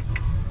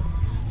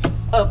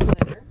up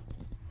there,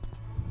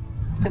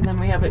 and then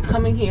we have it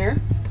coming here.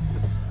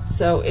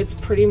 So it's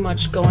pretty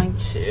much going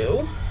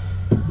to,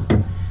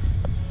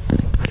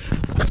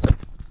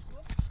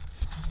 whoops,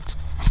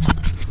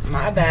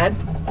 my bad.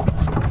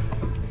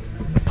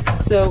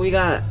 So we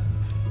got,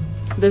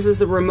 this is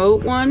the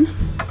remote one.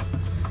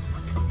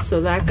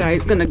 So that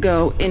guy's gonna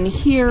go in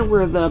here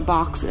where the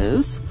box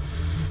is.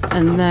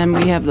 And then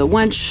we have the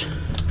winch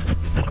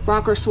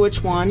rocker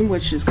switch one,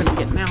 which is gonna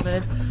get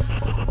mounted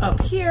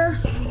up here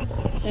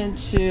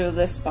into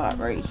this spot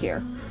right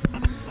here.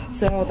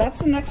 So that's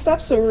the next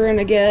step. So we're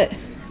gonna get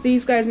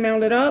these guys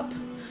mounted up,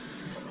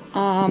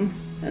 and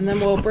then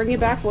we'll bring you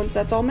back once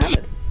that's all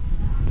mounted.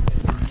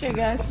 Okay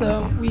guys,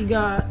 so we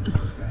got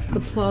the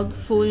plug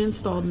fully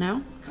installed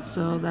now.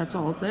 So that's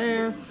all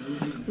there.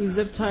 We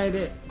zip tied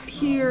it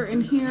here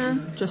and here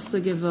just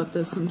to give up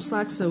some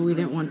slack, so we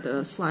didn't want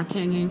the slack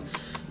hanging.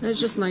 And it's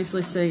just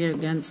nicely sitting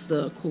against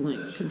the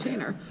cooling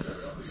container.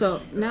 So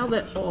now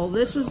that all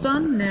this is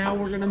done, now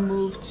we're gonna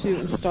move to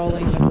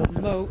installing the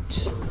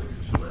remote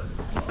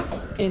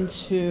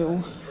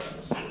into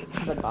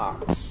the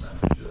box.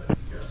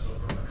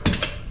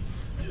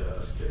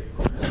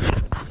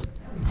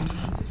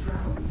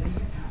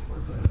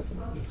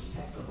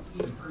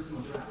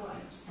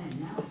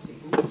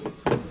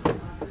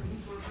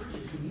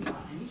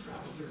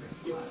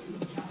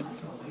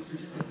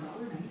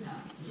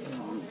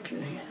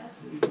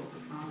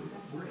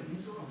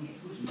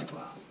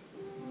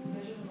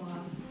 Vision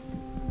loss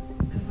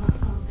is not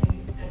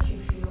something that you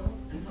feel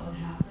until it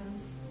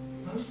happens.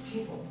 Most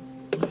people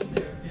lose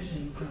their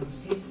vision from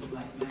diseases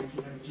like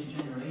macular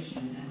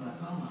degeneration and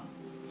glaucoma.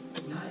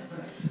 Not at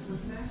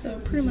birth. So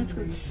pretty much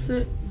would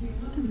sit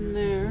in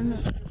there.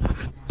 Not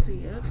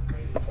see it.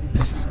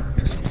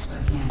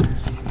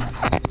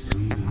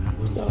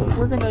 So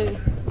we're gonna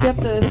get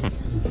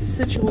this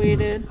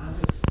situated.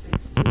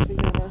 Since we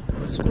gotta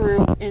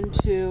screw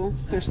into,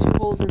 there's two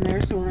holes in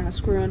there, so we're gonna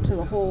screw into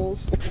the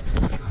holes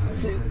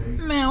to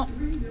mount.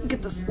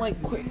 Get this light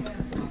quick.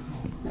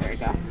 There we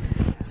go.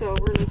 So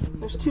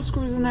there's two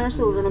screws in there,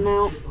 so we're gonna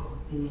mount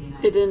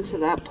it into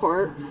that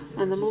part,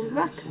 and then we'll be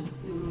back.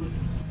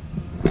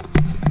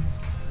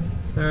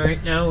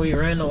 Alright, now we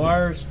ran the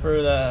wires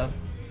for the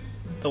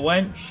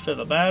winch to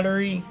the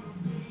battery.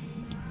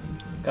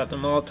 Got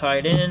them all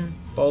tied in,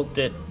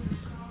 bolted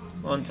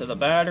onto the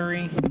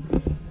battery.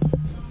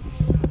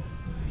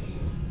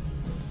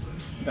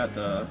 Got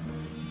the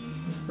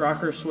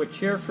rocker switch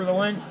here for the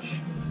winch.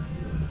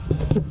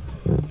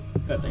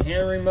 Got the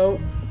hand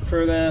remote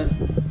for the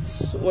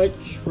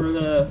switch for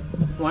the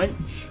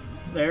winch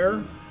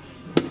there.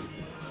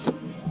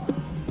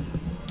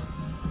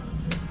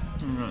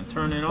 I'm gonna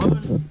turn it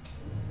on.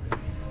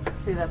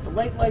 See that the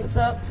light lights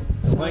up,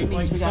 so that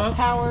means we got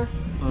power.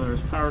 Oh,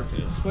 there's power to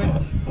the switch.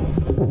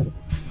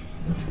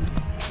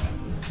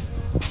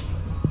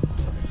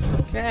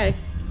 Okay.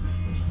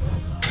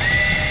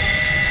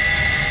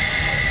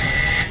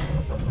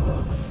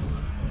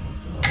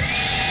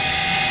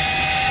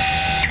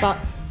 Stop.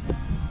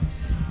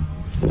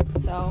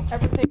 So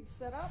everything's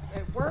set up,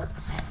 it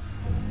works.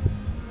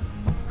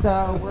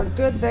 So we're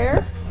good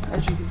there.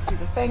 As you can see,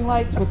 the fang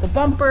lights with the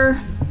bumper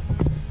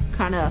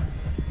kind of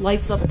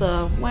lights up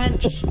the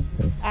winch,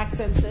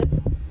 accents it.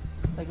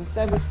 Like we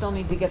said, we still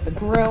need to get the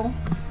grill,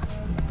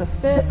 the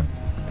fit.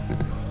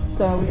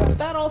 So we got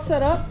that all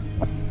set up.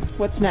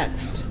 What's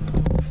next?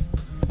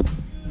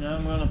 Now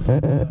I'm gonna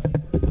put a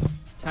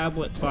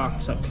tablet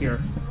box up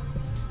here.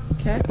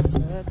 Okay, so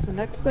that's the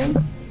next thing.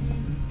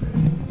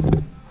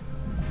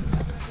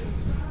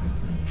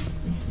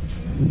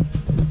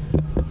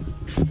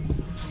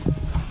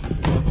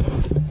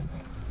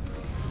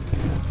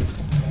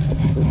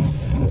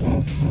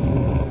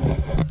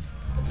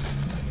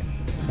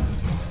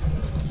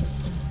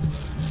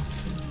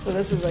 So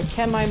this is a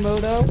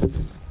Chemimoto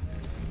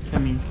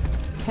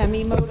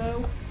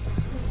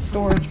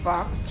storage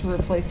box to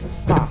replace the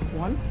stock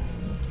one.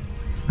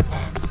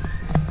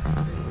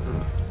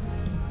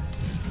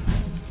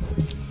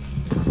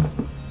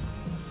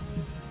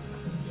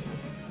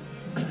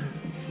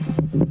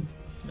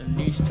 And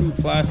these these two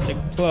plastic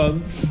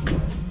plugs.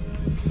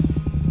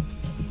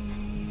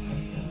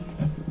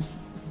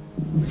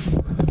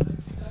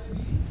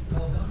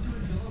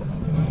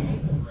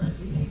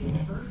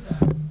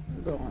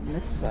 Go on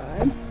this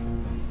side.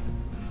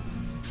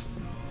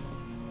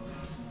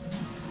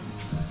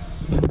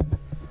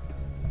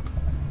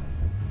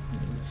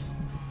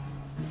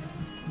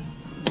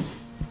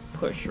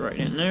 Push right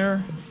in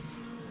there.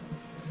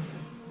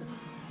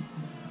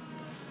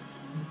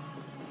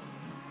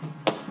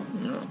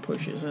 No, it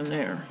pushes in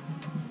there.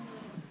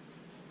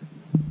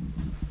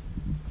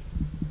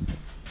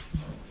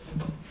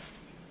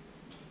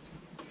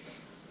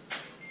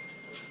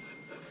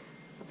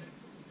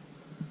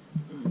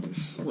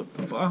 Just slip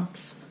the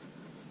box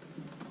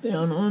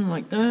down on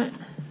like that.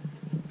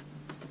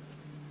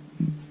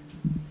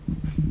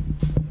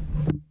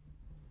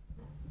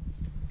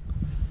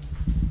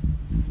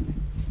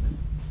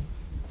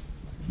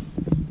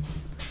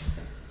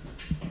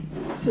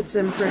 Fits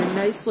in pretty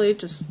nicely,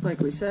 just like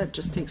we said,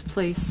 just takes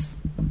place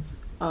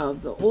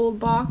of the old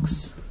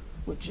box,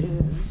 which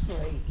is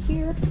right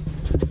here.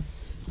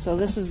 So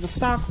this is the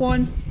stock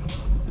one.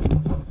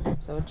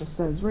 So it just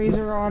says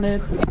Razor on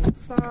it, it's the same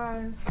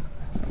size.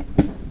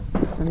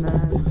 And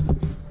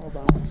then, hold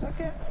on one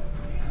second.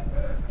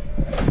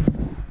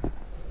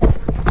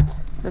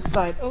 This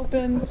side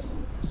opens,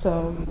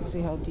 so you can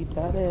see how deep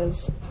that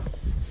is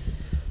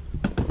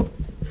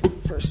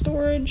for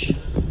storage.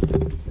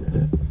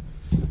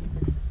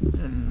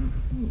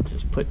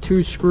 Just put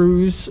 2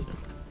 screws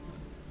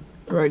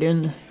right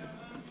in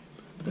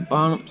the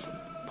bottom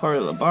part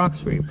of the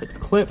box where you put the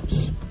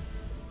clips.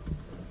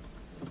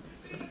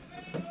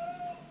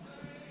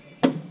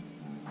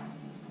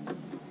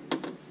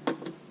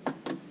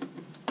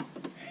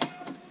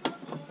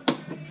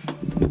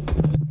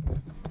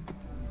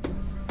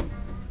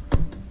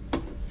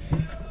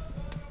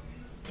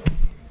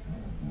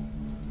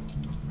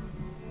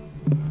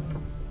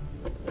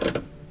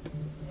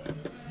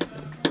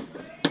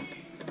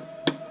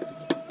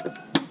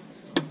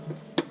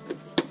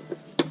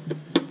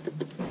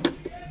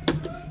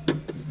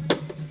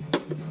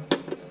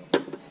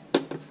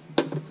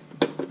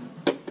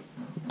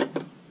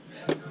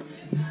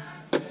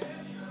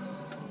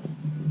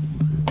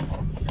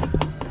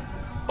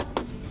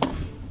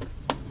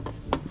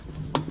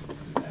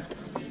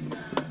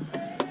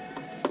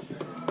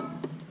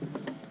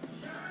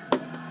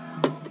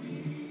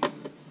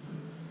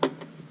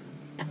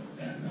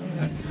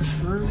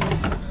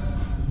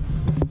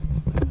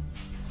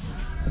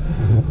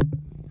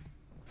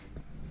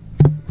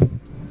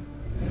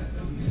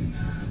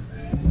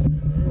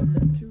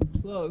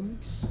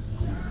 Plugs.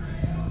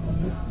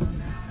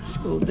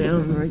 Just go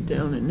down, right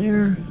down in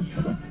there,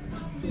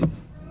 and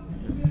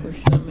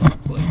push them into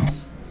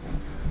place.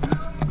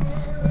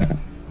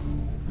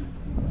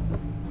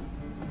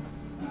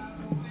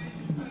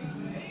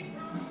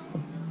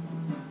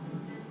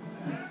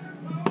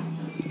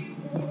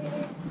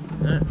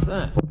 That's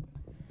that.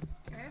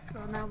 Okay,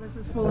 so now this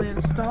is fully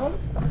installed.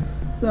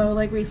 So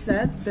like we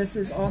said, this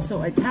is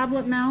also a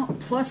tablet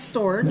mount plus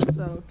storage.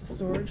 So the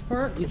storage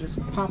part, you just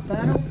pop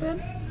that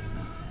open.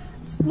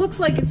 Looks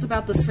like it's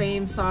about the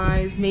same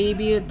size,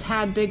 maybe a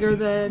tad bigger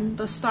than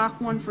the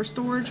stock one for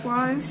storage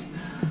wise.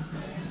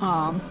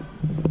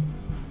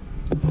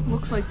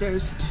 Looks like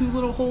there's 2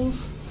 little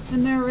holes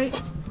in there, right?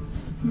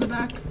 In the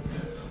back?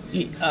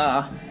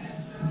 Or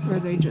are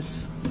they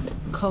just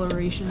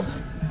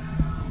colorations?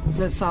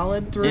 Is it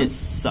solid through? It's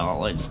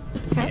solid.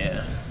 Okay.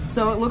 Yeah.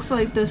 So it looks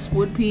like this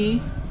would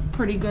be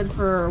pretty good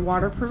for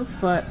waterproof,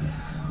 but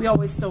we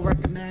always still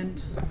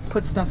recommend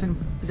put stuff in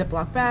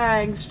Ziploc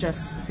bags,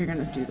 just if you're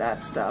gonna do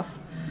that stuff.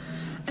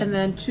 And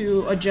then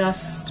to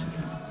adjust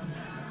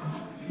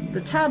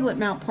the tablet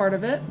mount part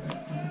of it,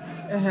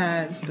 it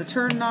has the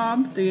turn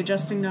knob, the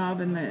adjusting knob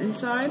in the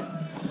inside,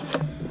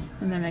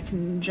 and then I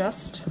can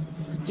adjust.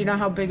 Do you know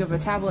how big of a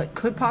tablet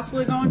could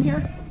possibly go in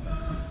here?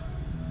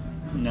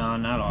 No,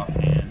 not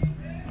offhand.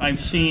 I've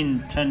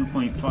seen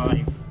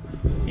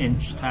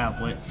 10.5-inch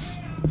tablets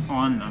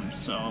on them,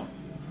 so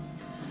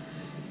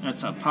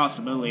that's a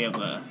possibility of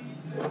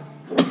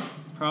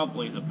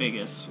probably the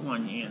biggest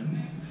one you can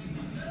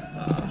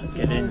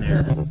get in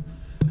there. Because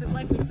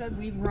like we said,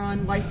 we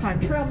run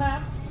Lifetime trail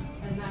maps,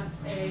 and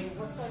that's a,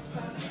 what size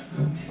tablet?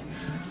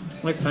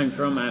 Lifetime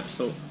trail maps,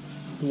 so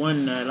the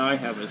one that I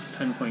have is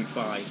 10.5.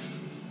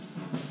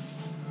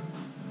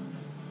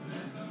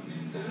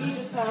 So we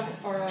just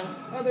have our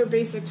other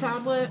basic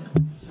tablet,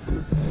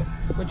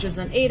 which is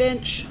an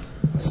 8-inch,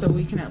 so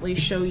we can at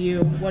least show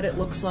you what it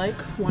looks like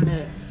when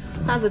it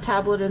has a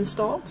tablet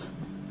installed.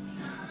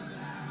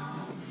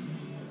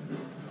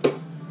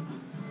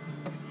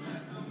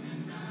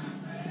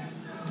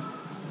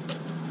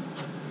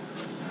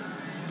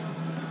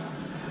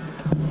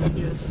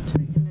 Just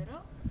tighten it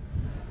up.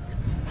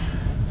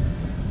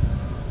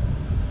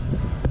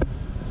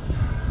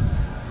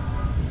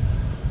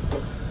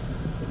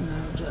 And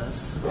then it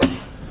just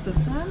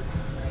sits in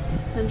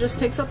and just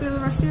takes up the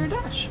rest of your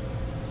dash.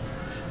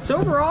 So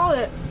overall,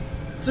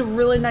 it's a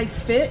really nice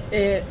fit.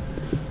 It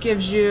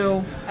gives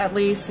you, at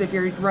least if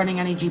you're running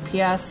any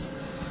GPS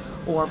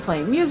or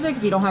playing music,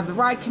 if you don't have the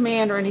ride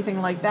command or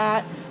anything like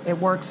that, it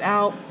works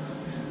out.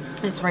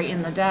 It's right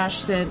in the dash,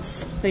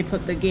 since they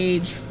put the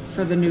gauge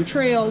for the new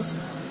trails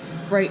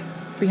right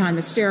behind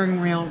the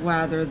steering wheel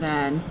rather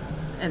than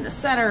in the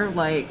center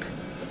like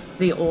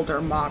the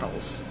older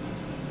models.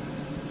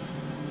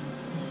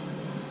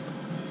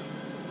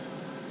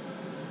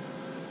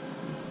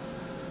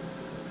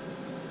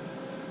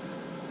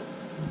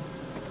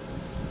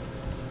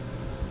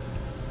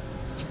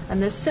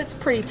 And this sits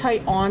pretty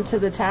tight onto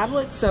the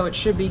tablet, so it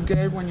should be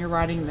good when you're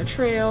riding the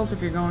trails, if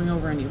you're going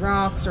over any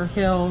rocks or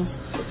hills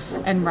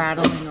and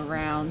rattling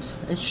around.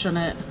 It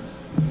shouldn't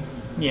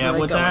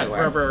really with go that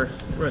anywhere.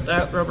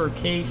 rubber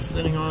case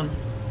sitting on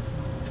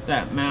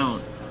that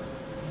mount.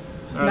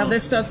 Now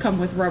this does come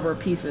with rubber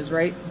pieces,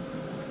 right?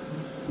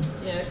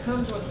 Yeah, it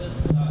comes with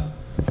this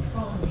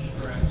foam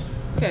strip.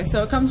 Okay,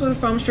 so it comes with a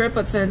foam strip,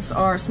 but since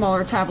our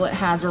smaller tablet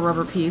has a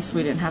rubber piece,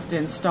 we didn't have to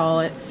install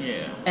it.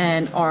 Yeah.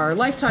 And our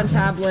Lifetime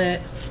tablet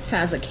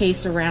has a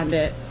case around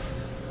it,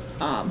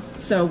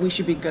 so we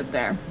should be good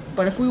there.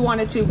 But if we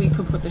wanted to, we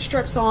could put the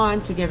strips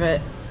on to give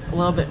it a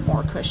little bit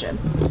more cushion.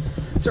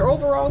 So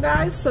overall,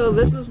 guys, so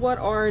this is what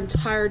our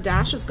entire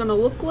dash is going to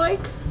look like.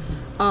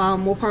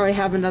 We'll probably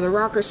have another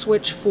rocker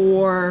switch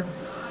for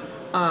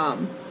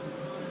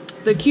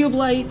the cube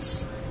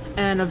lights,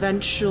 and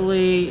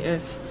eventually,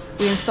 if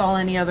we install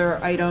any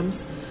other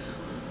items,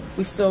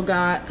 we still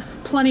got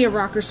plenty of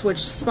rocker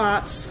switch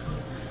spots.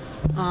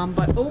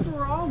 But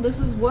overall, this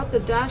is what the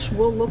dash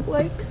will look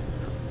like.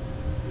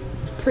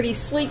 It's pretty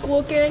sleek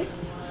looking.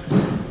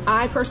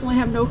 I personally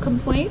have no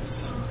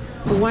complaints.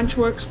 The winch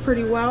works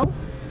pretty well.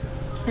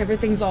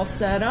 Everything's all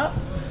set up.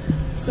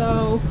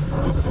 So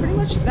pretty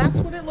much that's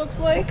what it looks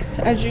like.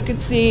 As you can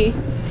see,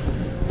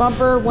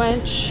 bumper,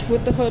 winch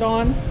with the hood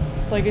on.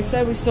 Like I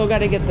said, we still got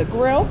to get the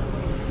grill.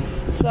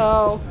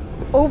 So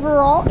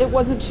overall, it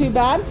wasn't too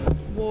bad.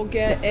 We'll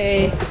get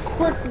a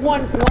quick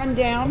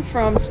rundown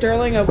from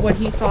Sterling of what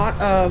he thought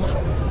of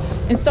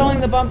installing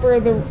the bumper,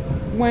 the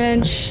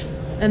winch,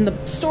 and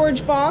the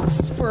storage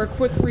box for a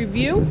quick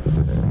review,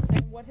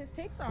 and what his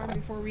takes are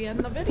before we end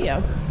the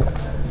video.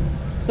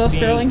 So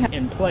Sterling,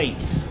 in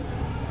place.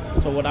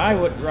 So what I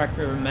would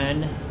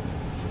recommend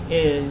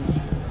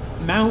is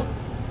mount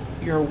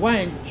your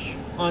winch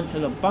onto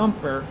the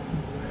bumper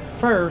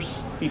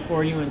first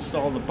before you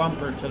install the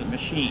bumper to the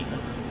machine.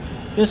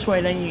 This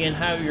way then you can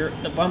have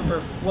the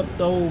bumper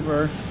flipped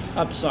over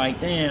upside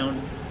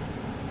down,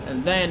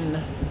 and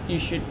then you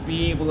should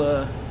be able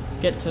to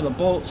get to the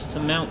bolts to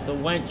mount the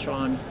winch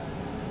on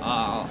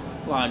a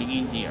lot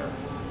easier.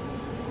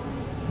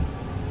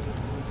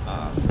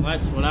 So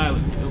that's what I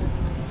would do.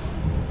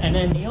 And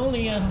then the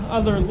only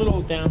other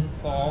little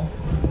downfall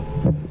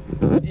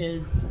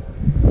is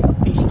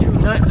these two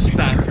nuts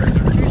back here.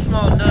 They're two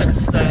small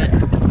nuts that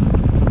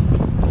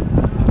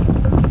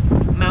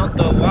mount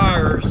the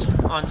wires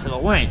onto the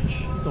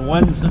winch. The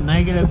one's a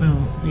negative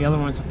and the other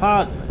one's a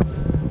positive.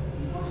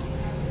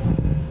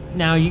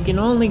 Now you can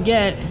only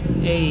get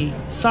a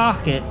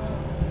socket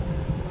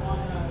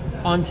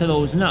onto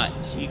those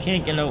nuts. You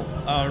can't get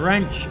a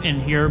wrench in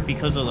here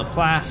because of the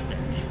plastic.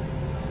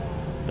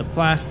 The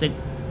plastic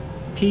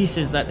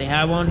pieces that they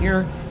have on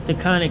here to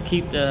kind of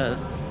keep the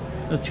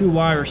two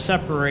wires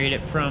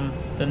separated from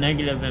the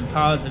negative and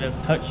positive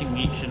touching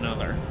each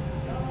other.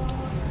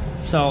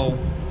 So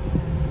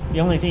the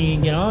only thing you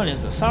can get on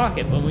is the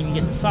socket, but when you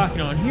get the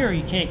socket on here,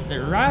 you can't get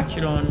the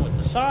ratchet on with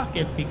the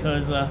socket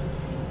because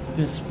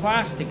this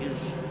plastic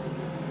is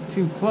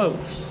too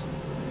close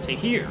to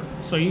here.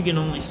 So you can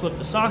only slip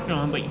the socket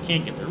on, but you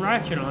can't get the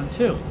ratchet on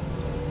too.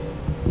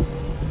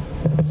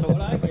 So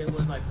what I did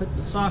was I put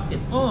the socket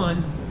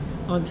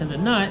onto the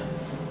nut,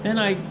 then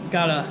I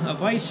got a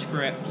vice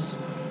grips,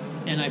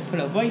 and I put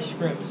a vice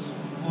grips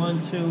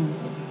onto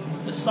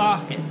the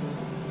socket,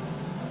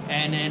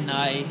 and then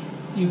I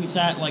use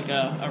that like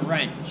a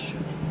wrench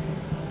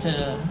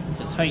to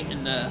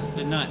tighten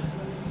the nut,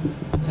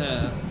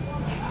 to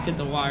get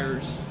the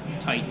wires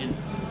tightened.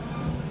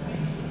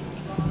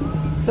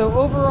 so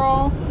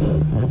overall,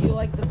 you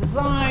like the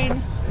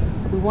design.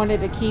 We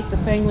wanted to keep the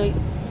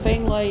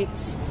fang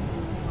lights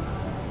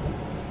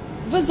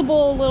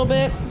visible a little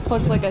bit.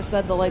 Plus, like I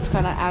said, the lights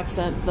kind of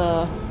accent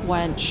the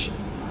winch.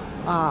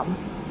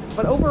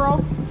 But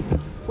overall,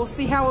 we'll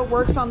see how it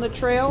works on the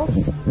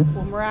trails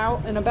when we're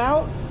out and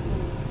about.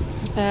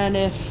 And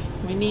if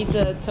we need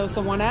to tow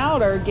someone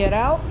out or get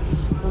out,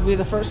 we'll be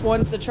the first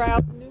ones to try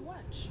out the new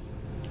winch.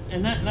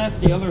 And that's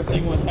the other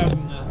thing with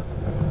having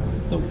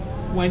the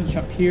winch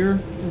up here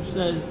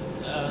instead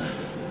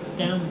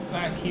down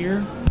back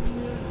here.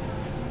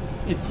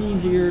 It's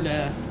easier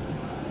to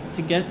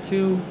get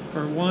to,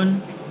 for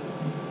one,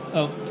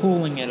 of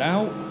pulling it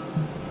out,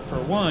 for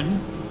one.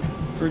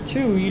 For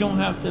two, you don't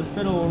have to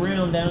fiddle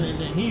around down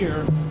into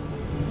here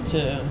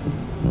to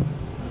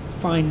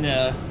find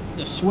the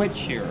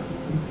switch here.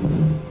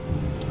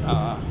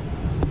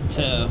 It's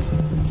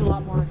a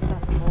lot more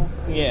accessible.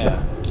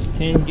 Yeah,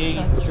 to engage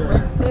So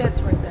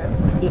it's right there.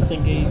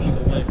 disengage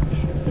the winch.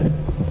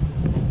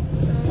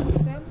 So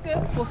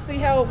we'll see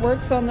how it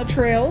works on the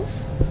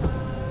trails.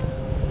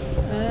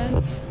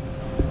 And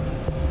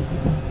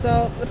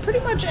so it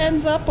pretty much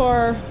ends up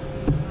our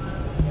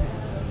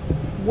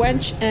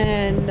winch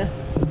and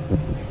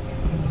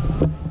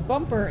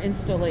bumper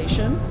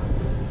installation.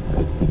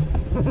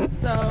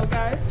 So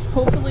guys,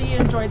 hopefully you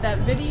enjoyed that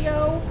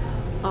video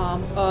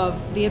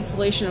of the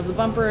installation of the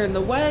bumper and the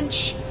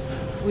winch.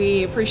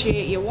 We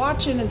appreciate you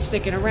watching and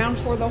sticking around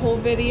for the whole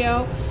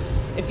video.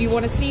 If you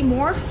want to see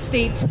more,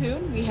 stay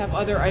tuned. We have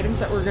other items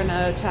that we're going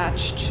to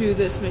attach to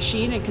this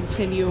machine and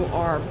continue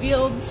our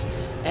builds,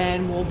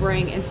 and we'll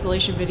bring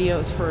installation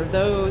videos for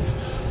those.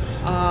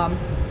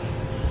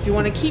 If you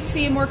want to keep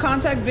seeing more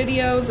contact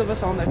videos of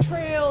us on the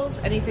trails,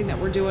 anything that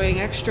we're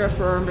doing extra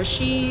for our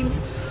machines,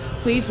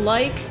 please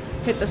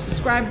hit the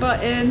subscribe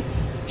button,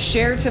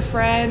 share to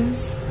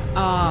friends.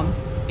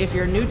 If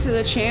you're new to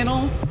the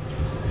channel,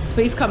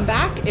 please come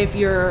back. If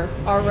you're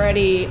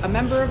already a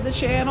member of the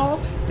channel,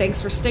 thanks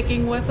for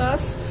sticking with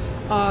us.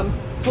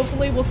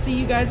 Hopefully we'll see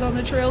you guys on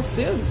the trails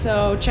soon.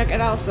 So check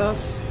it out,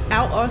 us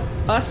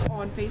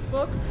on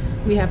Facebook.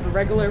 We have a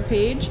regular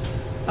page,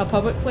 a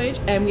public page,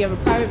 and we have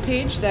a private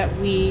page that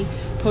we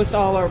post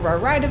all of our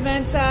ride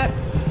events at.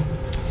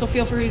 So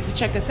feel free to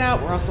check us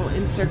out. We're also on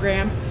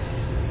Instagram.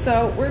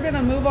 So we're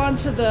gonna move on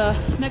to the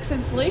next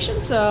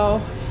installation.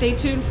 So stay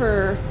tuned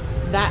for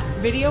that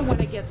video when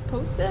it gets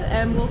posted,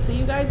 and we'll see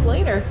you guys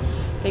later.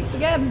 Thanks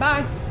again.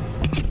 Bye.